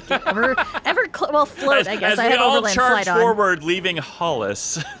 I guess. As I we have all overland charge flight on. forward, leaving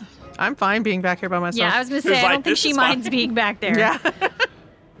Hollis. I'm fine being back here by myself. Yeah, I was going to Who's say, I like, don't think "This she is minds fine." being back there. Yeah.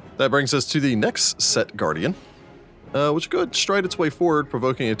 That brings us to the next set guardian, which could stride its way forward,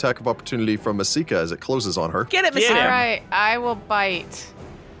 provoking an attack of opportunity from Masika as it closes on her. Get it, Get Masika. him. All right, I will bite.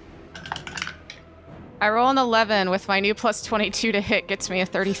 I roll an 11 with my new plus 22 to hit, gets me a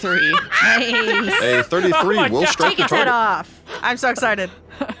 33. Nice. A 33 Oh my will God. strike Take the its head target. off. I'm so excited.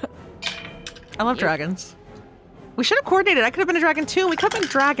 I love dragons. We should have coordinated. I could have been a dragon too. We could have been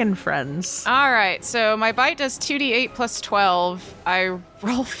dragon friends. All right, so my bite does 2d8 plus 12. I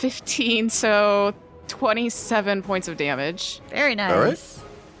roll 15, so 27 points of damage. Very nice. All right.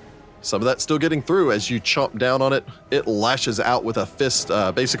 Some of that's still getting through. As you chomp down on it, it lashes out with a fist,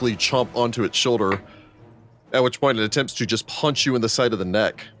 basically chomp onto its shoulder, at which point it attempts to just punch you in the side of the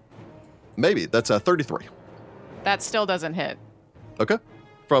neck. Maybe. That's a 33. That still doesn't hit. Okay.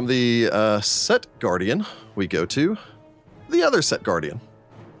 From the Set Guardian, we go to the other Set Guardian,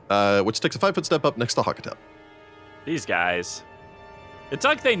 which takes a 5-foot step up next to Hakatep. These guys. It's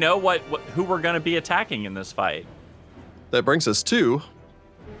like they know who we're going to be attacking in this fight. That brings us to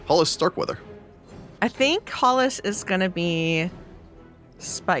Hollis Starkweather. I think Hollis is going to be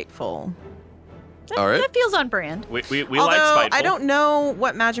spiteful. All right. That feels on brand. We Although, like spiteful. I don't know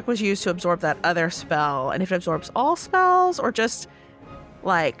what magic was used to absorb that other spell, and if it absorbs all spells or just,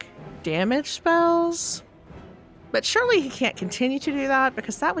 like, damage spells. But surely he can't continue to do that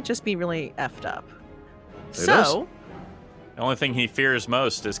because that would just be really effed up. It does. The only thing he fears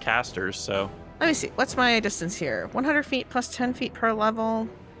most is casters, so... Let me see. What's my distance here? 100 feet plus 10 feet per level.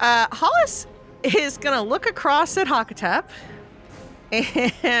 Hollis is going to look across at Hakatep.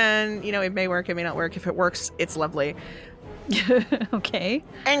 And, it may work, it may not work. If it works, it's lovely. Okay.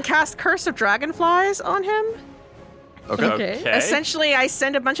 And cast Curse of Dragonflies on him. Okay. Essentially, I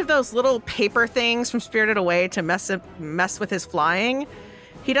send a bunch of those little paper things from Spirited Away to mess with his flying.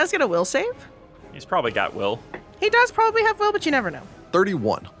 He does get a will save. He's probably got will. He does probably have will, but you never know.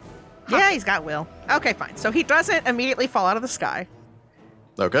 31. Yeah, he's got will. Okay, fine. So he doesn't immediately fall out of the sky.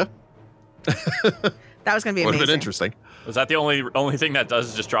 Okay. That was going to be Would amazing. have been interesting. Was that the only thing that does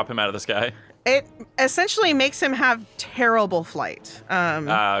is just drop him out of the sky? It essentially makes him have terrible flight.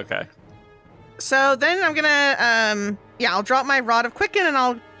 Okay. So then I'm going to, I'll drop my Rod of Quicken and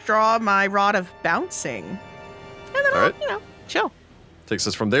I'll draw my Rod of Bouncing. And then All I'll, right. Chill. Takes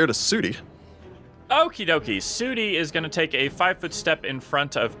us from there to Sudi. Okie dokie. Sudi is going to take a 5-foot step in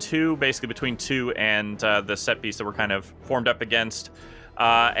front of 2, basically between 2 and the set piece that we're kind of formed up against.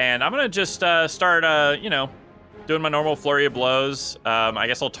 And I'm going to just start, doing my normal flurry of blows. I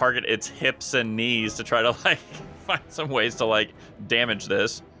guess I'll target its hips and knees to try to, find some ways to, damage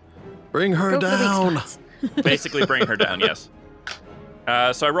this. Bring her Go for the weak down. spots. Basically bring her down, yes.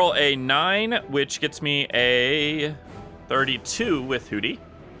 So I roll a 9, which gets me a 32 with Hootie.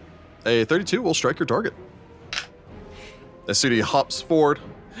 A 32 will strike your target. As Sudi hops forward.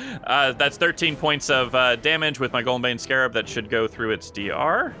 That's 13 points of damage with my Golden Bane Scarab that should go through its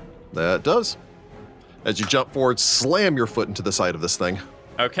DR. That does. As you jump forward, slam your foot into the side of this thing.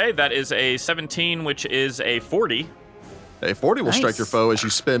 Okay, that is a 17, which is a 40. A 40 will strike Nice. your foe as you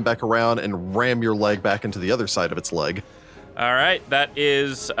spin back around and ram your leg back into the other side of its leg. All right, that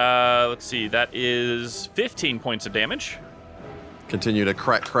is, that is 15 points of damage. Continue to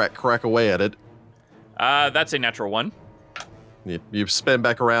crack away at it. That's a natural 1. You spin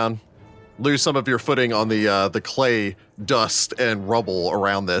back around, lose some of your footing on the clay, dust, and rubble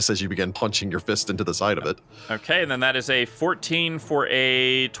around this as you begin punching your fist into the side of it. Okay, and then that is a 14 for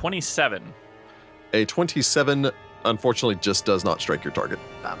a 27. A 27, unfortunately, just does not strike your target.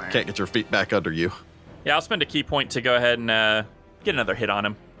 Bummer. Can't get your feet back under you. Yeah, I'll spend a key point to go ahead and get another hit on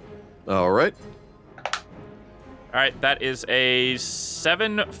him. All right. All right, that is a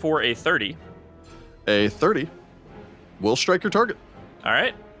 7 for a 30. A 30 will strike your target. All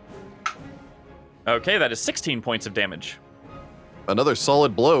right. Okay, that is 16 points of damage. Another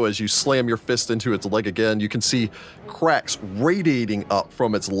solid blow as you slam your fist into its leg again. You can see cracks radiating up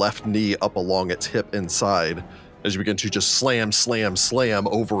from its left knee up along its hip inside as you begin to just slam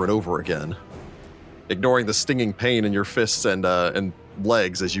over and over again, ignoring the stinging pain in your fists and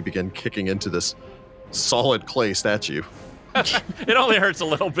legs as you begin kicking into this solid clay statue. It only hurts a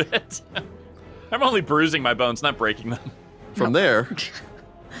little bit. I'm only bruising my bones, not breaking them. From there,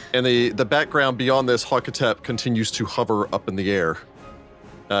 and the background beyond this, Hakatep continues to hover up in the air,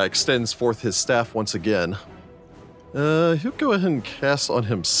 extends forth his staff once again. He'll go ahead and cast on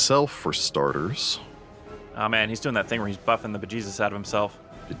himself for starters. Oh man, he's doing that thing where he's buffing the bejesus out of himself.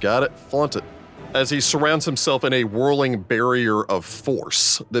 You got it, flaunt it. As he surrounds himself in a whirling barrier of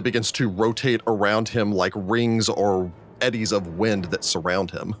force that begins to rotate around him like rings or eddies of wind that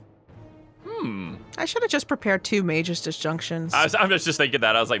surround him. I should have just prepared 2 Mage's Disjunctions. I'm just thinking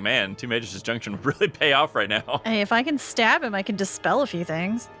that. I was like, man, 2 Mage's Disjunction would really pay off right now. Hey, if I can stab him, I can dispel a few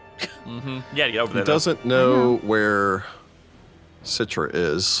things. Mm-hmm. Yeah, to get over He there. though. doesn't know where Citra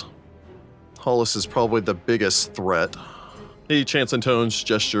is. Hollis is probably the biggest threat. He chants and tones,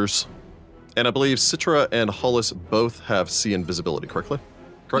 gestures. And I believe Citra and Hollis both have see invisibility, correctly?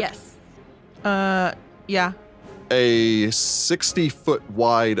 Correct? Yes. Yeah. A 60-foot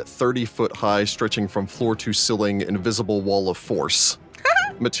wide, 30-foot high, stretching from floor to ceiling, invisible wall of force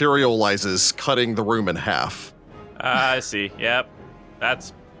materializes, cutting the room in half. I see. Yep.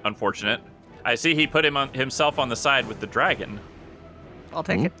 That's unfortunate. I see he put himself on the side with the dragon. I'll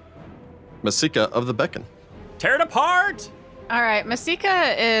take it. Masika of the Beacon. Tear it apart! All right,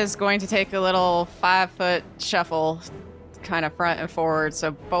 Masika is going to take a little 5-foot shuffle, kind of front and forward,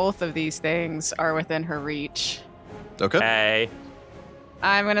 so both of these things are within her reach. Okay. Hey.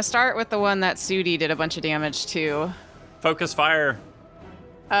 I'm going to start with the one that Sudi did a bunch of damage to. Focus fire.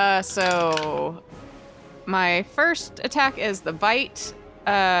 So my first attack is the bite.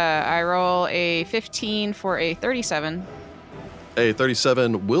 I roll a 15 for a 37. A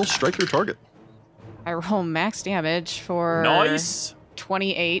 37 will strike your target. I roll max damage for Nice.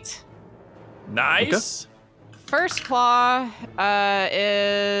 28. Nice. First claw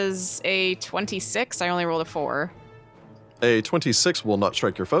is a 26. I only rolled a 4. A 26 will not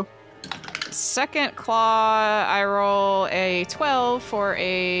strike your foe. Second claw, I roll a 12 for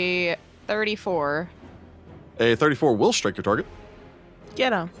a 34. A 34 will strike your target.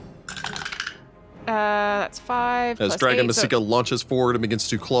 Get him. That's 5 As plus Dragon 8, so Masika launches forward and begins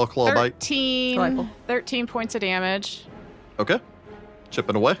to claw bite. 13 points of damage. Okay.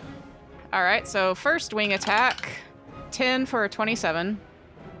 Chipping away. All right, so first wing attack, 10 for a 27.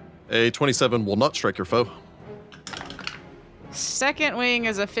 A 27 will not strike your foe. Second wing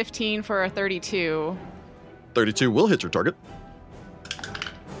is a 15 for a 32. 32 will hit your target.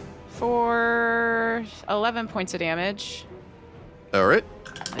 For 11 points of damage. All right.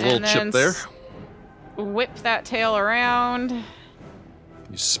 A little And chip then there. Whip that tail around.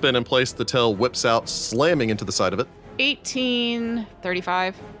 You spin in place, the tail whips out, slamming into the side of it. 18,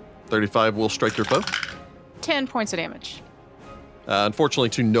 35. 35 will strike your foe. 10 points of damage. Unfortunately,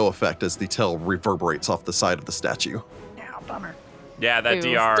 to no effect as the tail reverberates off the side of the statue. Ow, bummer. Yeah, that Ew.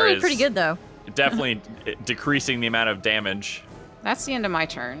 DR Doing is pretty good though. definitely decreasing the amount of damage. That's the end of my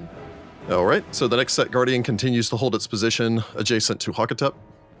turn. All right, so the next set Guardian continues to hold its position adjacent to Hakatep.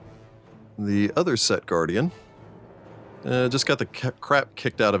 The other set Guardian just got the crap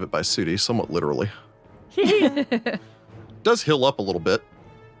kicked out of it by Sudi, somewhat literally. Does heal up a little bit.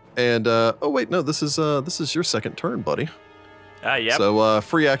 And, oh wait, no, this is your second turn, buddy. Yep. So,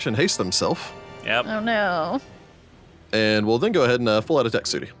 free action haste himself. Yep. Oh no. And we'll then go ahead and full out attack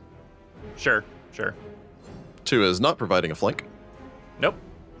Sudi. Sure. 2 is not providing a flank. Nope.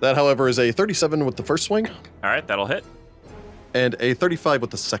 That, however, is a 37 with the first swing All right, that'll hit. and a 35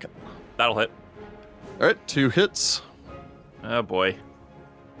 with the second. That'll hit. All right, 2 hits. Oh boy.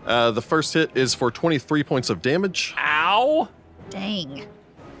 The first hit is for 23 points of damage. Ow. Dang.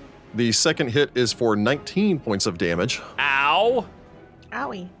 The second hit is for 19 points of damage. Ow.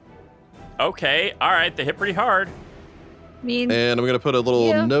 Owie. Okay. All right, they hit pretty hard. I mean, And I'm going to put a little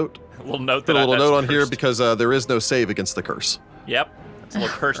Yeah. note, A little note put that a little that's note on here cursed. because there is no save against the curse. Yep. That's a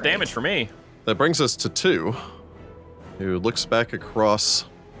little cursed Right. damage for me. That brings us to 2, who looks back across.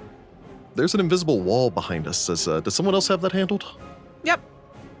 There's an invisible wall behind us. Does someone else have that handled? Yep.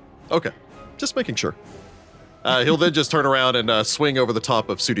 Okay, just making sure. He'll then just turn around and swing over the top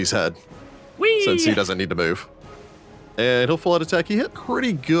of Sudi's head, Whee! since he doesn't need to move. And he'll full out attack. He hit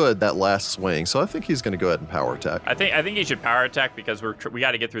pretty good that last swing, so I think he's going to go ahead and power attack. I think he should power attack because we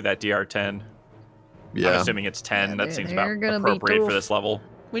got to get through that DR10. I'm Yeah. assuming it's 10. Yeah, That seems they're about gonna be appropriate for tough. this level.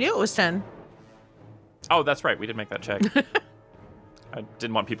 We knew it was 10. Oh, that's right. We did make that check. I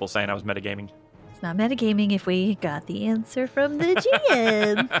didn't want people saying I was metagaming. it's not metagaming if we got the answer from the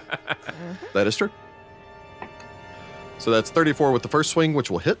GM. That is true. So that's 34 with the first swing,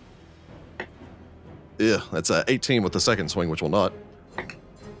 which will hit. Yeah, that's 18 with the second swing, which will not.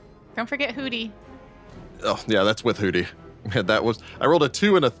 Don't forget Hootie. Oh, yeah, that's with Hootie. That was I rolled a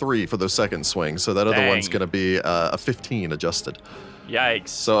 2 and a 3 for those second swings, so that other one's Dang. going to be a 15 adjusted. Yikes.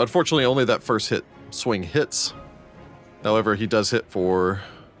 So unfortunately, only that first swing hits. However, he does hit for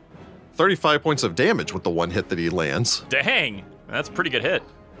 35 points of damage with the one hit that he lands. Dang. That's a pretty good hit.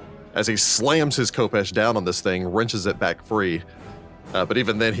 As he slams his Khopesh down on this thing, wrenches it back free. But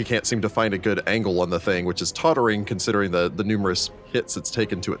even then, he can't seem to find a good angle on the thing, which is tottering considering the numerous hits it's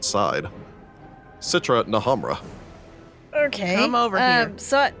taken to its side. Citra Nahamra. Okay. Come over here.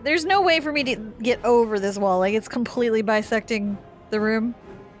 So there's no way for me to get over this wall. Like it's completely bisecting the room.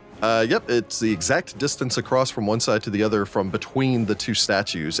 Yep, it's the exact distance across from one side to the other from between the two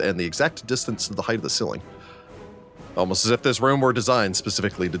statues and the exact distance to the height of the ceiling. Almost as if this room were designed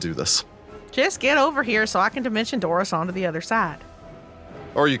specifically to do this. Just get over here so I can dimension Doris onto the other side.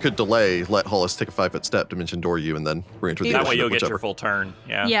 Or you could delay, let Hollis take a 5-foot step, dimension door you, and then re-enter the That way initiative, you'll get whichever. your full turn.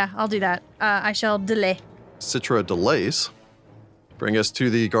 Yeah. Yeah, I'll do that. I shall delay. Citra delays. Bring us to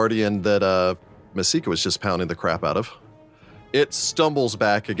the guardian that Masika was just pounding the crap out of. It stumbles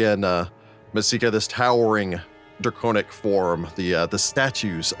back again. Masika, this towering draconic form, the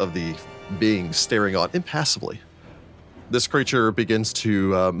statues of the beings staring on impassively. This creature begins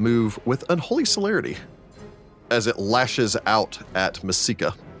to move with unholy celerity as it lashes out at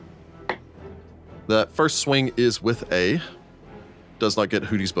Masika. That first swing is with a, does not get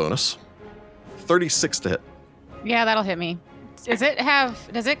Hootie's bonus, 36 to hit. Yeah, that'll hit me. Does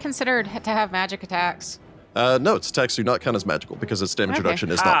it consider to have magic attacks? No, its attacks do not count as magical because its damage Okay.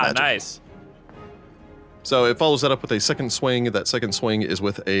 reduction is not magical. Nice. So it follows that up with a second swing. That second swing is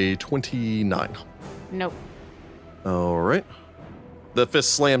with a 29. Nope. All right. The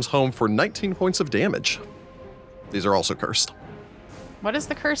fist slams home for 19 points of damage. These are also cursed. What does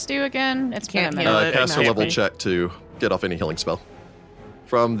the curse do again? It's been a Can't minute. heal it. Cast a Can't level be. check to get off any healing spell.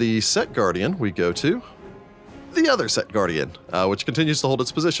 From the Set Guardian, we go to the other Set Guardian, which continues to hold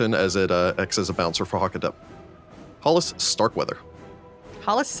its position as it acts as a bouncer for Hakadep. Hollis Starkweather.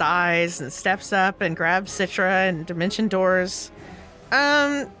 Hollis sighs and steps up and grabs Citra and Dimension Doors.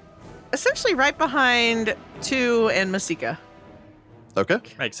 Essentially right behind 2 and Masika. Okay.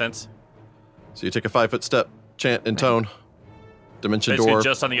 Makes sense. So you take a 5-foot step, chant in tone. Dimension Basically door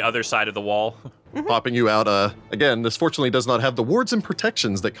just on the other side of the wall. popping you out. Again, this fortunately does not have the wards and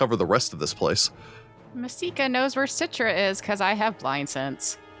protections that cover the rest of this place. Masika knows where Citra is because I have blind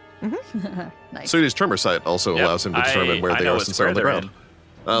sense. Nice. Sudi's tremor sight also Yep, allows him to determine where I they know are it's since they're on the where ground.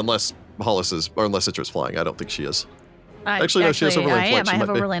 they're Unless Hollis is, or unless Citra's flying. I don't think she is. I, Actually, no, she has overland I flight. am. She I have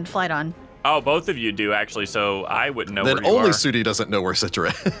might be. overland flight on. Oh, both of you do actually, so I wouldn't know Then where you only are. Sudi doesn't know where Citra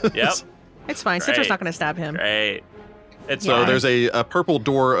is. Yep. It's fine. Great. Citra's not going to stab him. Great. It's So fine. there's a purple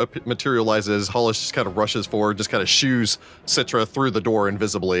door materializes. Hollis just kind of rushes forward, just kind of shoos Citra through the door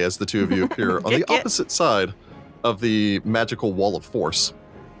invisibly as the two of you appear on the Get. opposite side of the magical wall of force.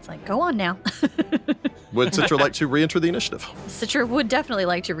 It's like, go on now. Would Citra like to re-enter the initiative? Citra would definitely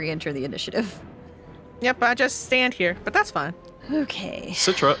like to re-enter the initiative. Yep, I just stand here, but that's fine. Okay.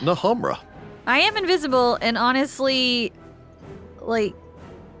 Citra Nahamra. I am invisible, and honestly, like,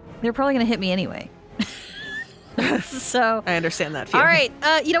 they're probably gonna hit me anyway. So, I understand that all feeling.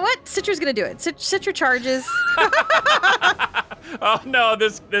 right. You know what? Citra's gonna do it. Citra charges. Oh no,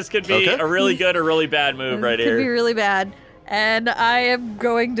 this could be Okay. a really good or really bad move right This could be here. really bad. And I am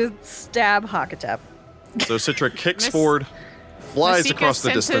going to stab Hakatep. So Citra kicks Miss- forward, flies Masika across the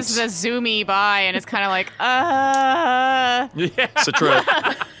senses distance. the zoomy by, and it's kind of like, Yeah.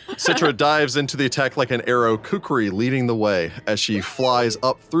 Citra dives into the attack like an arrow, Kukri leading the way as she flies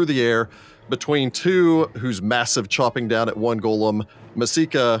up through the air between 2 who's massive chopping down at one golem,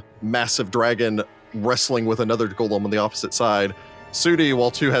 Masika, massive dragon wrestling with another golem on the opposite side. Sudi,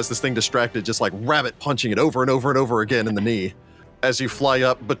 while 2 has this thing distracted, just like rabbit punching it over and over and over again in the knee as you fly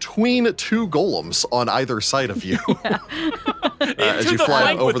up between 2 golems on either side of you. As Into you the fly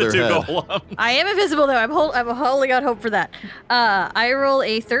flank over with the their two head. golems. I am invisible though. I'm holding out hope for that. I roll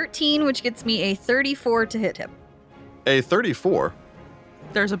a 13, which gets me a 34 to hit him. A 34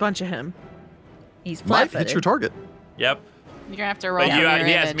 There's a bunch of him. He's might flat-footed. hit your target. Yep. you're gonna have to roll But a mirror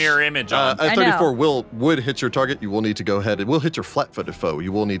he has image. mirror image on. A I 34 know. would hit your target. You will need to go ahead. It will hit your flat-footed foe.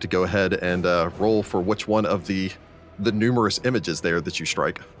 You will need to go ahead and roll for which one of the numerous images there that you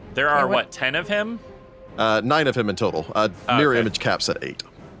strike. There are, what- what, 10 of him? 9 of him in total. Mirror okay. image caps at 8.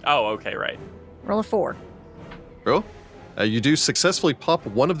 Oh, okay, right. Roll a 4. Bro, you do successfully pop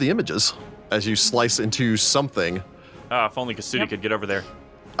one of the images as you slice into something. If only Kasudi could get over there.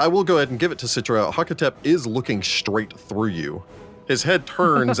 I will go ahead and give it to Citra. Hakatep is looking straight through you. His head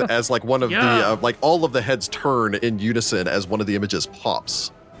turns as like one of Yeah. the, like all of the heads turn in unison as one of the images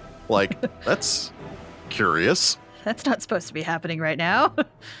pops. Like, that's curious. That's not supposed to be happening right now.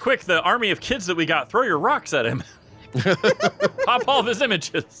 Quick, the army of kids that we got, throw your rocks at him. Pop all of his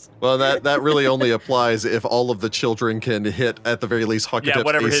images. Well, that really only applies if all of the children can hit at the very least Hakatep's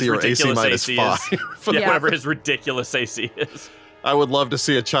Whatever his AC or AC ridiculous minus AC 5. is. Yeah. Whatever his ridiculous AC is. I would love to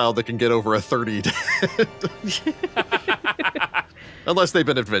see a child that can get over a 30. Unless they've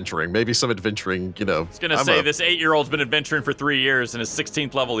been adventuring. Maybe some adventuring, I I was going to say, this 8-year-old's been adventuring for 3 years, and his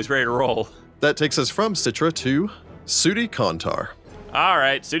 16th level, he's ready to roll. That takes us from Citra to Sudi Kantar. All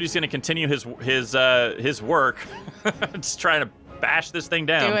right, Sudi's going to continue his work. Just trying to bash this thing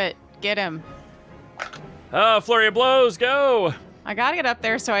down. Do it. Get him. Oh, flurry of blows, go! I gotta get up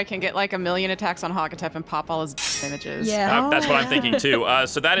there so I can get like a million attacks on Hakatep and pop all his images. Yeah. That's what I'm thinking too.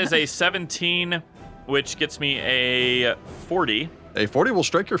 So that is a 17, which gets me a 40. A 40 will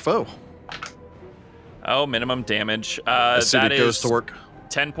strike your foe. Oh, minimum damage. As That Sudi goes is to work.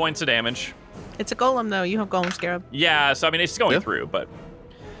 10 points of damage. It's a golem, though. You have golem scarab. Yeah, so I mean, it's going Yeah. through, but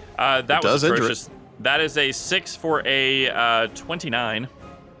that does was injure it. atrocious. That is a 6 for a 29.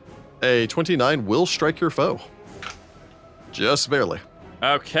 A 29 will strike your foe. Just barely.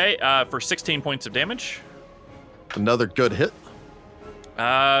 Okay, for 16 points of damage. Another good hit.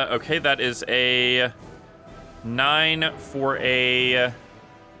 Okay, that is a 9 for a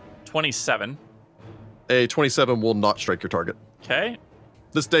 27. A 27 will not strike your target. Okay.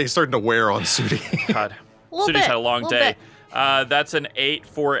 This day is starting to wear on Sudi. God. Little Sudi's bit, had a long little day. That's an 8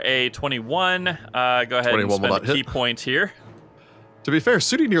 for a 21. Go ahead 21 and will spend a not key hit. point here. To be fair,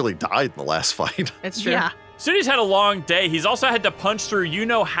 Sudi nearly died in the last fight. It's true. Yeah. Sudi's had a long day. He's also had to punch through you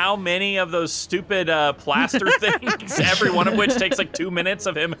know how many of those stupid plaster things, every one of which takes like 2 minutes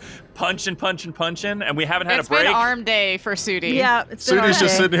of him punching, and we haven't had It's a break. been arm day for Sudi. Yeah, it's been Sudi's our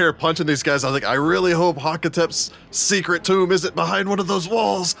just day. sitting here punching these guys. I was like, I really hope Hakatep's secret tomb isn't behind one of those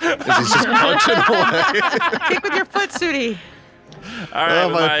walls. As he's just punching away. Kick with your foot, Sudi. All right, Oh,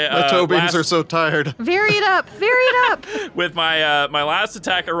 with my toe beams last- are so tired. Vary it up. Vary it up. With my my last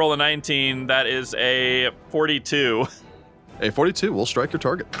attack, I roll a 19. That is a 42. A 42 will strike your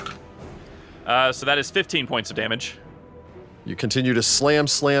target. So that is 15 points of damage. You continue to slam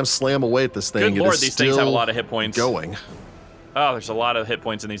away at this thing. Good It lord, is these things have a still lot of hit points. going. Oh, there's a lot of hit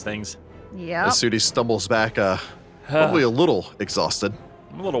points in these things. Yep. As Sudi stumbles back, probably a little exhausted.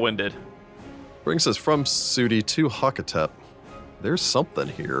 I'm a little winded. Brings us from Sudi to Hakatep. There's something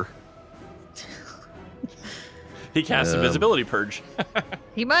here. He casts Invisibility Purge.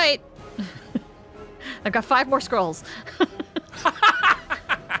 He might. I've got 5 more scrolls.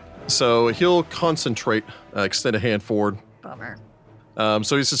 So he'll concentrate, extend a hand forward. Bummer.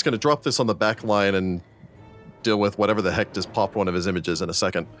 So he's just going to drop this on the back line and deal with whatever the heck just popped one of his images in a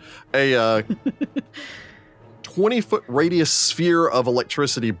second. A 20-foot radius sphere of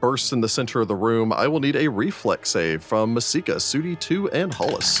electricity bursts in the center of the room. I will need a reflex save from Masika, Sudi 2, and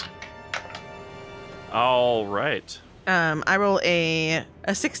Hollis. All right. I roll a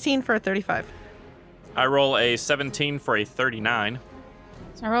 16 for a 35. I roll a 17 for a 39.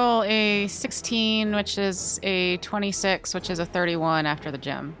 So I roll a 16, which is a 26, which is a 31 after the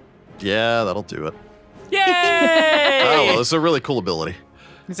gem. Yeah, that'll do it. Yay! Oh, well, it's a really cool ability.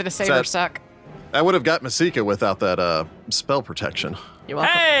 Is it a save or that- suck? I would have got Masika without that spell protection. You're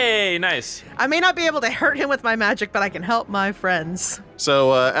welcome. Hey, nice. I may not be able to hurt him with my magic, but I can help my friends.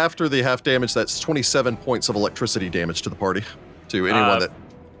 So after the half damage, that's 27 points of electricity damage to the party. To anyone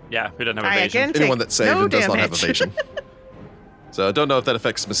Yeah, who doesn't have I evasion? again anyone take that saved no and does not have damage. evasion. So I don't know if that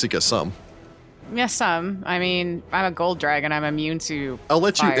affects Masika some. Yes, some. I mean, I'm a gold dragon. I'm immune to I'll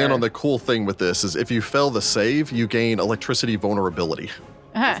let you in fire. on the cool thing with this is if you fail the save, you gain electricity vulnerability.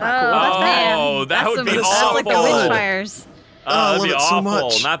 Huh. Oh, that would be That's like the awful. witchfires. Oh, I that'd be love it so awful.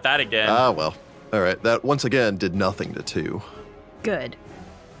 much. Not that again. Ah, well. All right. That once again did nothing to 2. Good.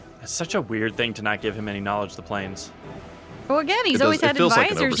 It's such a weird thing to not give him any knowledge of the planes. Well, again, he's It always does- it had feels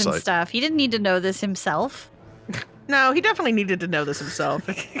like an advisors and oversight. stuff. He didn't need to know this himself. No, he definitely needed to know this himself.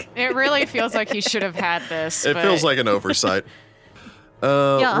 It really feels like he should have had this. It but feels like an oversight.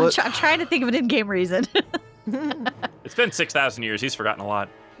 Yeah, I'm, what- I'm trying to think of an in-game reason. It's been 6,000 years. He's forgotten a lot.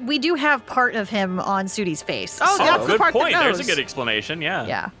 We do have part of him on Sudi's face. Oh, so- that's the good part that point. There's a knows. good explanation. Yeah.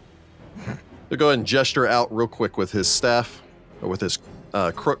 yeah. He'll go ahead and gesture out real quick with his staff, or with his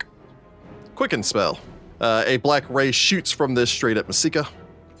crook. Quicken spell. A black ray shoots from this straight at Masika.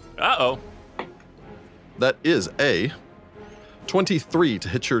 Uh-oh. That is a 23 to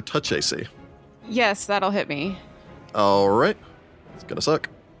hit your touch AC. Yes, that'll hit me. All right. It's going to suck.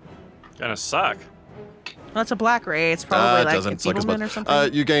 Gonna suck. That's a black ray. It's probably It like doesn't suck as enfeeblement much. or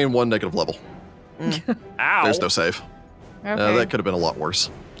something. You gain 1 negative level. Ow. There's no save. Okay. That could have been a lot worse.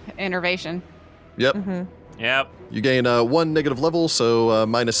 Innervation. Yep. Yep. You gain 1 negative level, so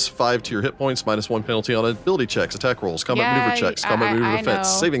 -5 to your hit points, -1 penalty on ability checks, attack rolls, combat Yeah, maneuver checks, combat I maneuver defense,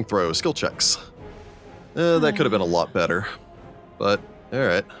 know. saving throws, skill checks. That could have been a lot better. But,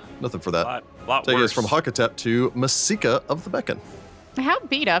 alright. Nothing for that. Lot Taking us worse. from Hakatep to Masika of the Beacon. How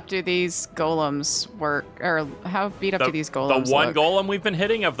beat up do these golems work? Or how beat up do these golems The one look? golem we've been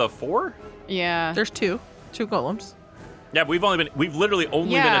hitting of the 4? Yeah. There's two golems. Yeah, we've literally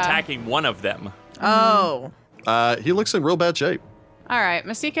only been Yeah. attacking one of them. Oh. He looks in real bad shape. All right.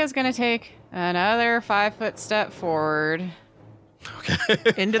 Masika's going to take another 5-foot step forward.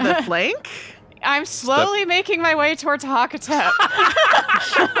 Into the flank? I'm slowly making my way towards Hakatep.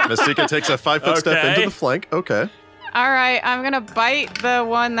 Masika takes a 5-foot step Okay. into the flank. Okay. All right. I'm going to bite the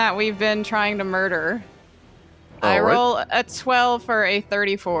one that we've been trying to murder. I All right. roll a 12 for a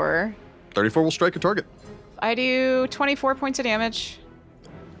 34. 34 will strike a target. I do 24 points of damage.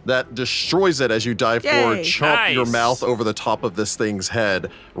 That destroys it as you dive Yay. forward, chomp your Nice. mouth over the top of this thing's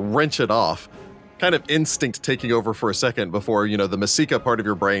head, wrench it off. kind of instinct taking over for a second before, the Masika part of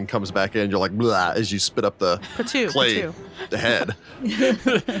your brain comes back in. You're like, blah, as you spit up the clay, the head.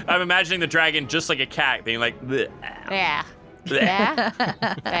 I'm imagining the dragon just like a cat being like, bleh. Yeah. Yeah.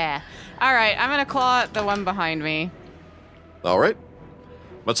 Yeah. All right, I'm going to claw at the one behind me. All right.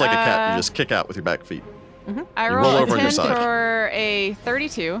 Much like a cat, you just kick out with your back feet. I You roll roll a over on your 10 side. for a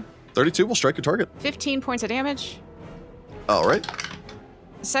 32. 32 will strike your target. 15 points of damage. All right.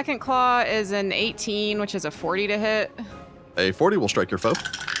 Second claw is an 18, which is a 40 to hit. A 40 will strike your foe.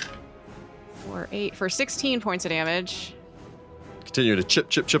 For 16 points of damage. Continue to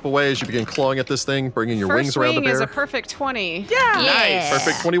chip away as you begin clawing at this thing, bringing your First wings around the swing is bear. a perfect 20. Yeah. Nice.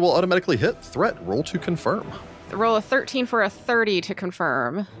 Perfect 20 will automatically hit. Threat, roll to confirm. Roll a 13 for a 30 to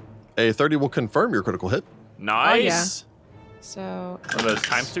confirm. A 30 will confirm your critical hit. Nice. So Are those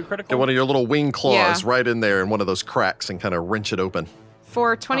times 2 critical? Get one of your little wing claws Yeah. right in there in one of those cracks and kind of wrench it open.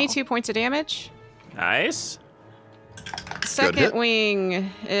 for 22 points of damage. Nice. hit. Second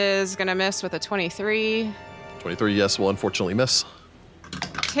wing is going to miss with a 23. 23, yes, will unfortunately miss.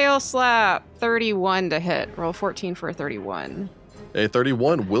 Tail slap, 31 to hit. Roll 14 for a 31. A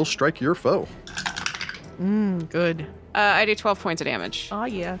 31 will strike your foe. Good. I do 12 points of damage. Oh,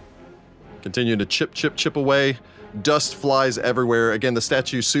 yeah. Continue to chip away. Dust flies everywhere. Again, the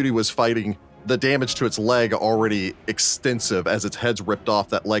statue Sudi was fighting, the damage to its leg already extensive. As its head's ripped off,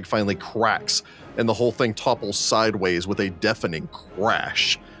 that leg finally cracks, and the whole thing topples sideways with a deafening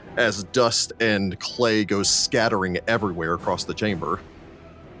crash as dust and clay goes scattering everywhere across the chamber.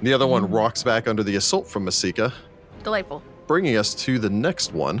 The other one rocks back under the assault from Masika, Delightful. bringing us to the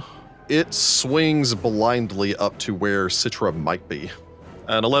next one. It swings blindly up to where Citra might be.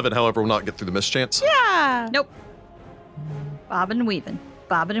 An 11, however, will not get through the mischance. Yeah. Nope. Bobbing and weaving.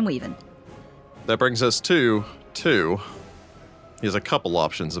 Bobbing and weaving. That brings us to 2. He has a couple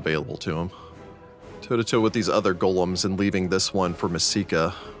options available to him. Toe-to-toe with these other golems and leaving this one for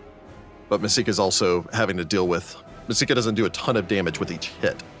Masika. But Masika's also having to deal with... Masika doesn't do a ton of damage with each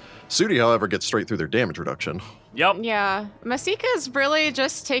hit. Sudi, however, gets straight through their damage reduction. Yep. Yeah, Masika's really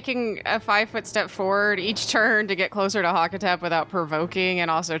just taking a 5-foot step forward each turn to get closer to Hakatep without provoking and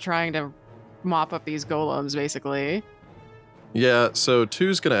also trying to mop up these golems, basically. Yeah, so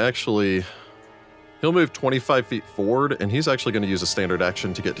 2's going to actually... He'll move 25 feet forward, and he's actually going to use a standard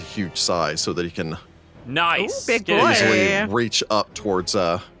action to get to huge size so that he can Nice. Ooh, big Get boy. it. easily Yeah. reach up towards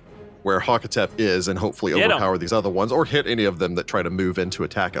where Hakatep is and hopefully Get 'em. overpower these other ones or hit any of them that try to move in to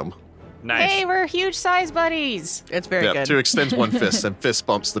attack him. Nice. Hey, we're huge size buddies. It's very Yeah, good. 2 extends one fist and fist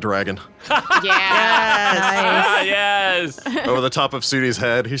bumps the dragon Yeah. Ah, yes. over the top of Sudi's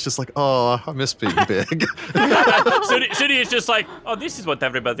head. He's just like, oh, I miss being big. Sudi is just like, oh, this is what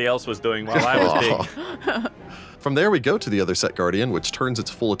everybody else was doing while I was big. From there, we go to the other set guardian, which turns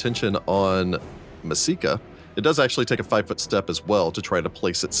its full attention on Masika. It does actually take a 5-foot step as well to try to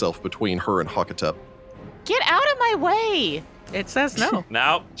place itself between her and Hakatep. Get out of my way. It says no.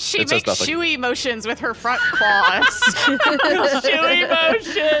 Now, She It says makes nothing. shooey motions with her front claws. chewy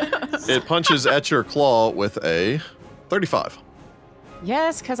motions. It punches at your claw with a 35.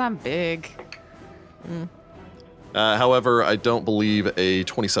 Yes, because I'm big. However, I don't believe a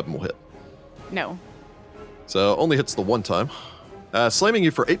 27 will hit. No. So only hits the one time. Slamming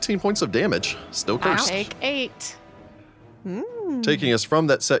you for 18 points of damage. Still I'll cursed. take 8. Taking us from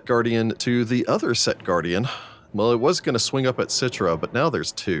that set guardian to the other set guardian. Well, it was going to swing up at Citra, but now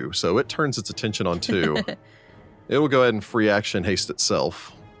there's 2, so it turns its attention on 2. It will go ahead and free action haste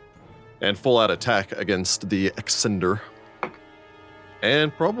itself. And full out attack against the Excinder.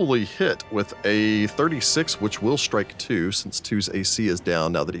 And probably hit with a 36, which will strike 2, since 2's AC is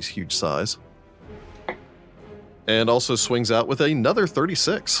down now that he's huge size. And also swings out with another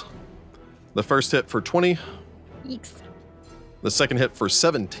 36. The first hit for 20, Yeeks. the second hit for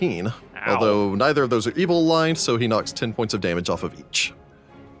 17, Ow. although neither of those are evil aligned, so he knocks 10 points of damage off of each.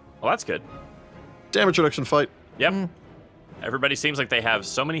 Well, that's good. Damage reduction fight. Yep. Everybody seems like they have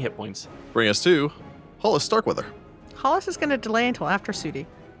so many hit points. Bring us to Hollis Starkweather. Hollis is going to delay until after Sudi.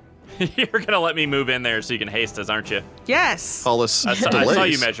 You're going to let me move in there so you can haste us, aren't you? Yes. Hollis I delays. saw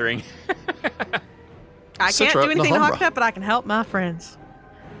you measuring. I can't Citra do anything to Nahumra. Hakatep, but I can help my friends.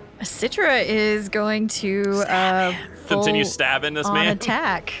 Citra is going to Continue full stabbing this on man.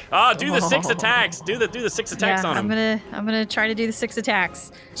 attack. Oh, do the 6 attacks. Do the 6 attacks Yeah, on him. I'm gonna try to do the 6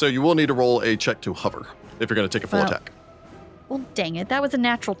 attacks. So you will need to roll a check to hover if you're going to take a full Well, attack. Well, dang it, that was a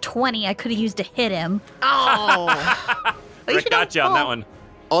natural 20. I could have used to hit him. Oh. Rick got you on that one.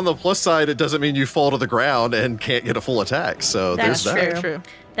 On the plus side, it doesn't mean you fall to the ground and can't get a full attack. So That's there's that. Very true.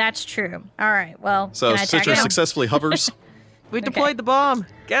 That's true. All right, well, So can I attack Citra him? successfully hovers. We deployed the bomb.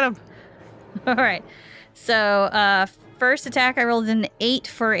 Get him. All right. So, first attack, I rolled an 8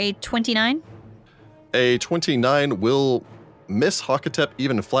 for a 29. A 29 will miss Hakatep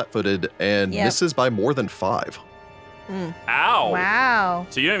even flat-footed and Yep. misses by more than 5. Ow. Wow.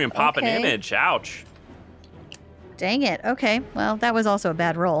 So you don't even pop an Okay. image. Ouch. Dang it. Okay. Well, that was also a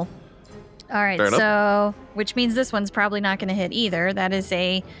bad roll. All right. Fair enough. So, which means this one's probably not going to hit either. That is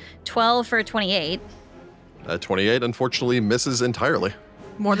a 12 for a 28. 28 unfortunately misses entirely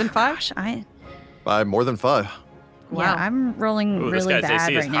More than 5? Gosh, by more than 5. yeah, I'm rolling Ooh, this really guy's bad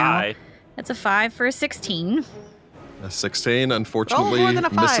AC is right now. high. That's a 5 for a 16. A 16 unfortunately more than a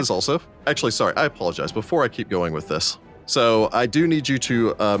 5. misses also. Actually, sorry, I apologize. Before I keep going with this. So I do need you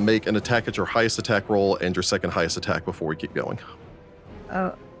to make an attack at your highest attack roll and your second highest attack before we keep going.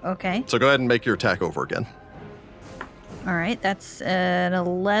 Oh, okay. So go ahead and make your attack over again. All right. That's an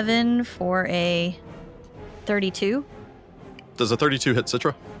 11 for a 32 Does a 32 hit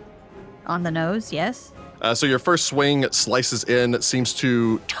Citra? on the nose. Yes. So your first swing slices in, seems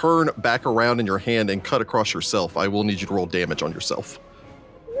to turn back around in your hand and cut across yourself. I will need you to roll damage on yourself.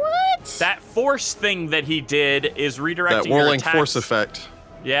 What? That force thing that he did is redirecting That your whirling attacks. force effect.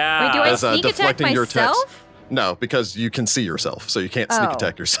 Yeah. Wait, do I As, sneak attack deflecting your attacks. myself? No, because you can see yourself, so you can't sneak Oh.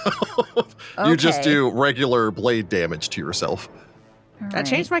 attack yourself. You just Okay. do regular blade damage to yourself. All That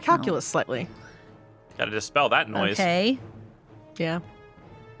changed my right, calculus slightly. Got to dispel that well, noise. Okay. Yeah.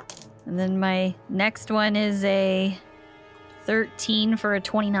 And then my next one is a 13 for a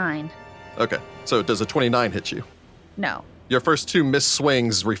 29. Okay, so does a 29 hit you? No. Your first 2 missed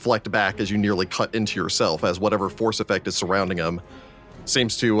swings reflect back as you nearly cut into yourself, as whatever force effect is surrounding them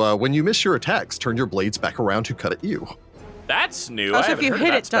seems to, when you miss your attacks, turn your blades back around to cut at you. That's new. Oh, I so if haven't you heard of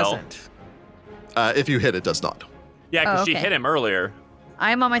hit that it, spell. doesn't. If you hit, it does not. Yeah, because Oh, she okay. hit him earlier.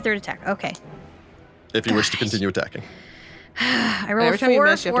 I am on my third attack. Okay. If you wish to Gosh. continue attacking. I roll Every time you 4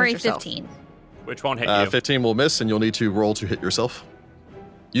 miss, you have to for hit a yourself. 15. Which won't hit you. 15 will miss, and you'll need to roll to hit yourself.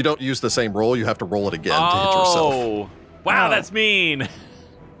 You don't use the same roll, you have to roll it again to hit yourself. Oh. Wow, Oh. that's mean.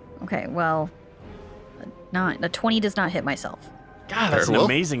 Okay, well, a 20 does not hit myself. God, that's Very an well.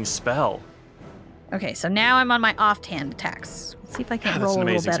 amazing spell. Okay, so now I'm on my offhand attacks. Let's see if I can God, that's roll an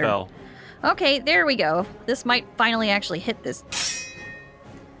a little amazing better. spell. Okay, there we go. This might finally actually hit this.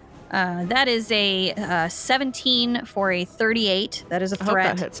 That is a 17 for a 38. That is a I hope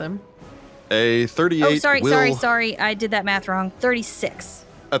threat. that hits him. A 38 Oh, sorry, will... sorry. I did that math wrong. 36.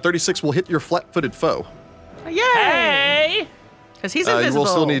 A 36 will hit your flat-footed foe. Yay! Hey! Because he's You invisible.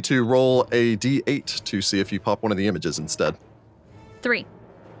 will still need to roll a d8 to see if you pop one of the images instead. 3.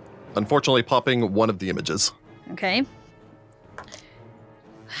 Unfortunately, popping one of the images. Okay.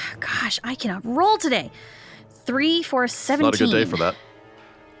 Gosh, I cannot roll today. 3 for 17. Not a good day for that.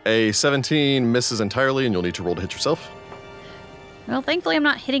 A 17 misses entirely, and you'll need to roll to hit yourself. Well, thankfully I'm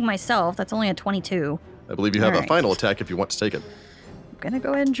not hitting myself. That's only a 22. I believe you have a Alright. final attack if you want to take it. I'm gonna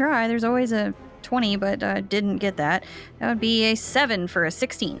go ahead and try. There's always a 20, but I didn't get that. That would be a 7 for a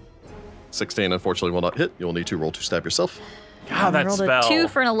 16. 16 unfortunately will not hit. You'll need to roll to stab yourself. God, I that rolled spell. a 2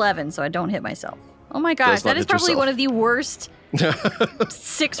 for an 11, so I don't hit myself. Oh my gosh, Does not that is hit probably yourself. one of the worst I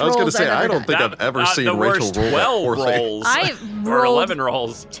 6 was rolls going to say, I've ever I don't done. think I've ever seen the Rachel worst roll that 12 poorly. rolls. I or rolled 11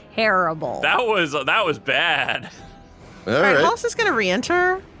 rolls. terrible. That was bad. All All right, right. Hollis is going to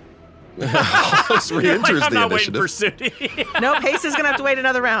re-enter. Hollis You're re-enters like, I'm the not waiting initiative. for Sudi. Nope, Haste is going to have to wait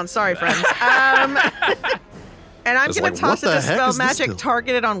another round. Sorry, friends. And I'm It's going like, to toss what a the heck Dispel is this Magic skill?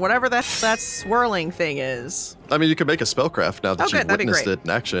 targeted on whatever that swirling thing is. I mean, you can make a spellcraft now that Okay, you've that'd be witnessed great. it in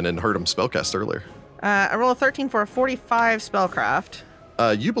action and heard him spellcast earlier. I roll a 13 for a 45 spellcraft.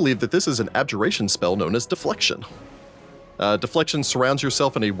 You believe that this is an abjuration spell known as Deflection. Deflection surrounds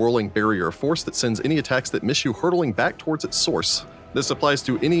yourself in a whirling barrier of force that sends any attacks that miss you hurtling back towards its source. This applies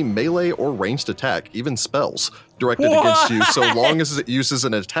to any melee or ranged attack, even spells, directed against you so long as it uses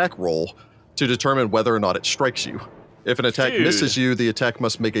an attack roll to determine whether or not it strikes you. If an attack Dude. misses you, the attack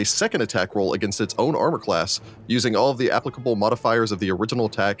must make a second attack roll against its own armor class, using all of the applicable modifiers of the original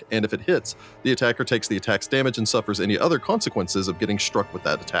attack, and if it hits, the attacker takes the attack's damage and suffers any other consequences of getting struck with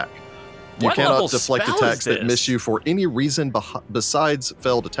that attack. You What level cannot deflect spell is attacks that this? miss you for any reason besides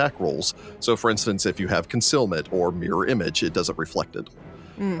failed attack rolls. So, for instance, if you have concealment or mirror image, it doesn't reflect it.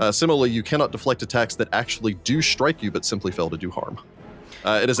 Similarly, you cannot deflect attacks that actually do strike you but simply fail to do harm.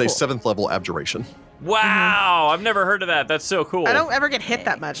 It is a Cool. 7th level abjuration. Wow, I've never heard of that. That's so cool. I don't ever get hit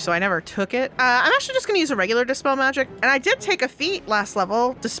that much, so I never took it. I'm actually just going to use a regular Dispel Magic. And I did take a feat last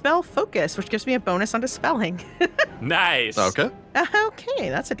level, Dispel Focus, which gives me a bonus on Dispelling. Nice. Okay. Okay,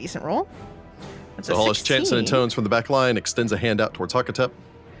 that's a decent roll. That's So a Hollis chants and 16. intones from the back line, extends a hand out towards Hakatep.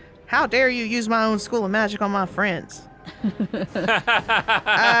 How dare you use my own school of magic on my friends?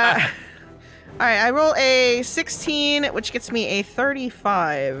 Uh, All right, I roll a 16, which gets me a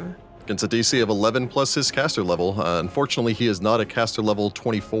 35. Against a DC of 11 plus his caster level. Unfortunately, he is not a caster level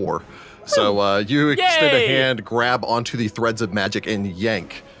 24. So you extend a hand, grab onto the threads of magic, and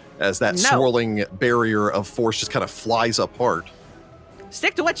yank as that swirling barrier of force just kind of flies apart.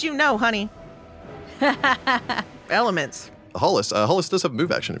 Stick to what you know, honey. Elements. Hollis does have a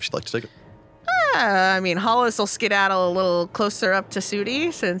move action if she'd like to take it. I mean, Hollis will skedaddle a little closer up to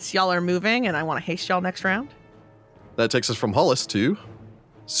Sudi since y'all are moving and I want to haste y'all next round. That takes us from Hollis to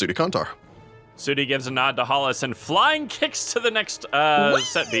Sudi Kantar. Sudi gives a nod to Hollis and flying kicks to the next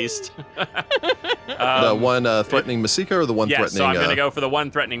set beast. The one threatening Masika or the one threatening... so I'm going to go for the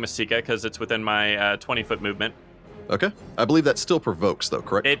one threatening Masika because it's within my 20-foot movement. Okay. I believe that still provokes, though,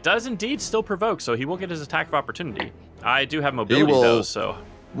 correct? It does indeed still provoke, so he will get his attack of opportunity. I do have mobility, though, so...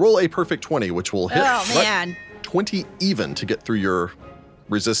 Roll a perfect 20, which will hit. Oh, man. 20 even to get through your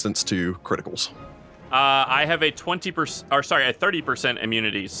resistance to criticals. I have a 30%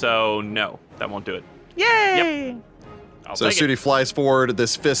 immunity, so no, that won't do it. Yay! Yep. I'll So take Sudi flies forward,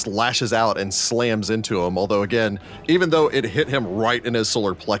 this fist lashes out and slams into him, although again, even though it hit him right in his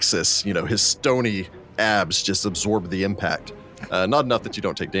solar plexus, his stony abs just absorb the impact. Not enough that you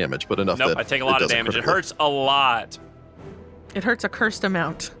don't take damage, but enough that I take a lot of doesn't damage. It critically. hurts a lot. It hurts a cursed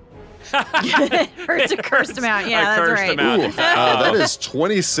amount. Hurts a cursed amount. Yeah, A that's cursed right. amount. Ooh, that is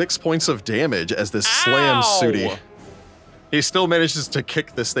 26 points of damage as this slams Ow! Sudi. He still manages to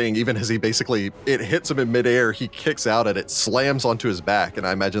kick this thing, even as it hits him in midair. He kicks out at it, slams onto his back, and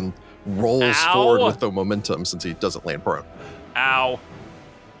I imagine rolls Ow! forward with the momentum since he doesn't land prone. Ow.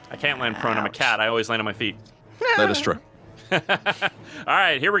 I can't land prone. I'm a cat. I always land on my feet. That is true. All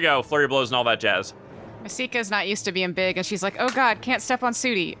right, here we go. Flurry of blows and all that jazz. Masika's not used to being big, and she's like, oh god, can't step on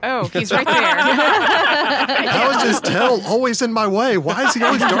Sudi. Oh, he's right there. How is his tail always in my way? Why is he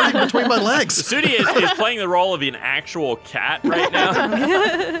always darting between my legs? Sudi is playing the role of an actual cat right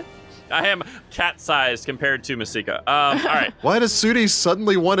now. I am cat-sized compared to Masika. All right. Why does Sudi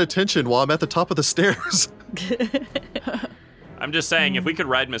suddenly want attention while I'm at the top of the stairs? I'm just saying, if we could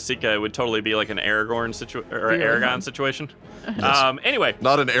ride Masika, it would totally be like an Aragorn Aragon situation. Anyway.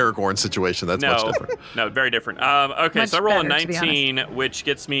 Not an Aragorn situation. That's much different. No, very different. Okay, Much so I roll a better, to be 19, which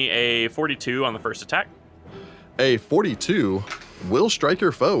gets me a 42 on the first attack. A 42 will strike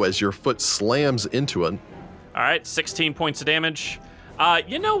your foe as your foot slams into it. All right, 16 points of damage.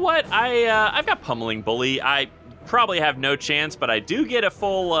 You know what? I've got Pummeling Bully. I probably have no chance, but I do get a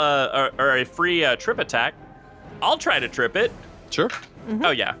full or a free trip attack. I'll try to trip it. Sure. Oh,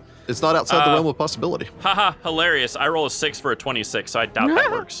 yeah. It's not outside the realm of possibility. Haha, hilarious. I roll a 6 for a 26, so I doubt that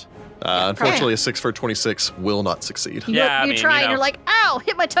works. Unfortunately, a 6 for 26 will not succeed. Yeah, I you mean, try you and know. you're like, ow,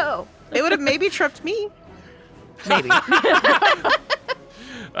 hit my toe. It would have maybe tripped me. Maybe.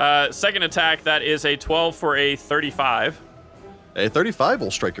 Second attack, that is a 12 for a 35. A 35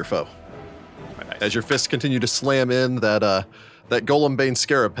 will strike your foe. Quite nice. As your fists continue to slam in, that Golem Bane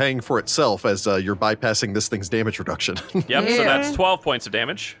Scarab paying for itself as you're bypassing this thing's damage reduction. Yep, so that's 12 points of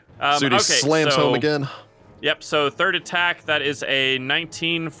damage. Sudi okay, slams so- home again. Yep, so third attack, that is a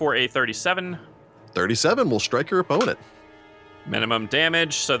 19 for a 37. 37 will strike your opponent. Minimum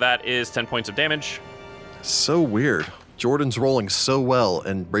damage, so that is 10 points of damage. So weird. Jordan's rolling so well,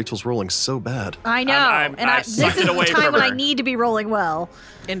 and Rachel's rolling so bad. I know. I've this sucked is it the away time from when I her. need to be rolling well.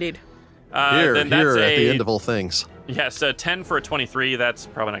 Indeed. Here Then that's at the end of all things. Yes, a 10 for a 23. That's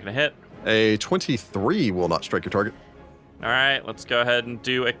probably not going to hit. A 23 will not strike your target. All right, let's go ahead and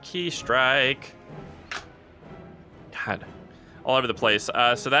do a key strike. God, all over the place.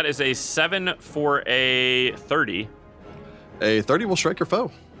 So that is a 7 for a 30. A 30 will strike your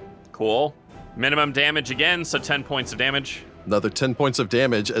foe. Cool. Minimum damage again, so 10 points of damage. Another 10 points of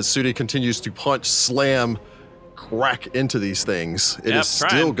damage as Sudi continues to punch, slam, crack into these things. It Yep, is still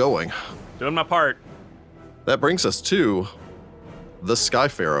trying. going. Doing my part. That brings us to the Sky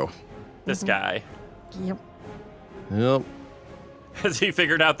Pharaoh. This guy. Yep. Yep. Has he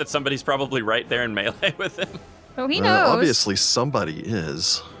figured out that somebody's probably right there in melee with him? Oh, he knows. Obviously, somebody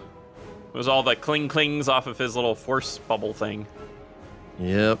is. It was all the clings off of his little force bubble thing.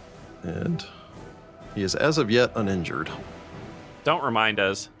 Yep. And he is, as of yet, uninjured. Don't remind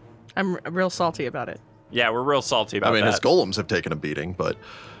us. I'm real salty about it. Yeah, we're real salty about I mean, that. his golems have taken a beating, but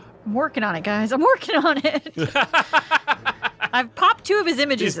I'm working on it, guys. I'm working on it. I've popped 2 of his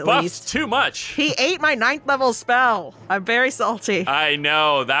images He's at buffed least. too much. He ate my 9th level spell. I'm very salty. I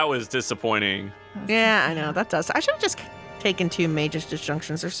know, that was disappointing. Yeah, I know. That does. I should have just taken 2 Mage's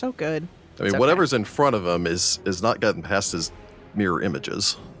Disjunctions. They're so good. I mean, It's okay. whatever's in front of him is not gotten past his mirror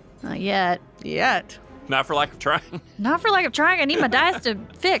images. Not yet. Yet. Not for lack of trying. Not for lack of trying. I need my dice to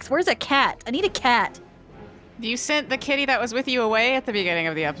fix. Where's a cat? I need a cat. You sent the kitty that was with you away at the beginning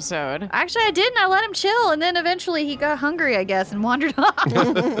of the episode. Actually, I didn't. I let him chill, and then eventually he got hungry, I guess, and wandered off.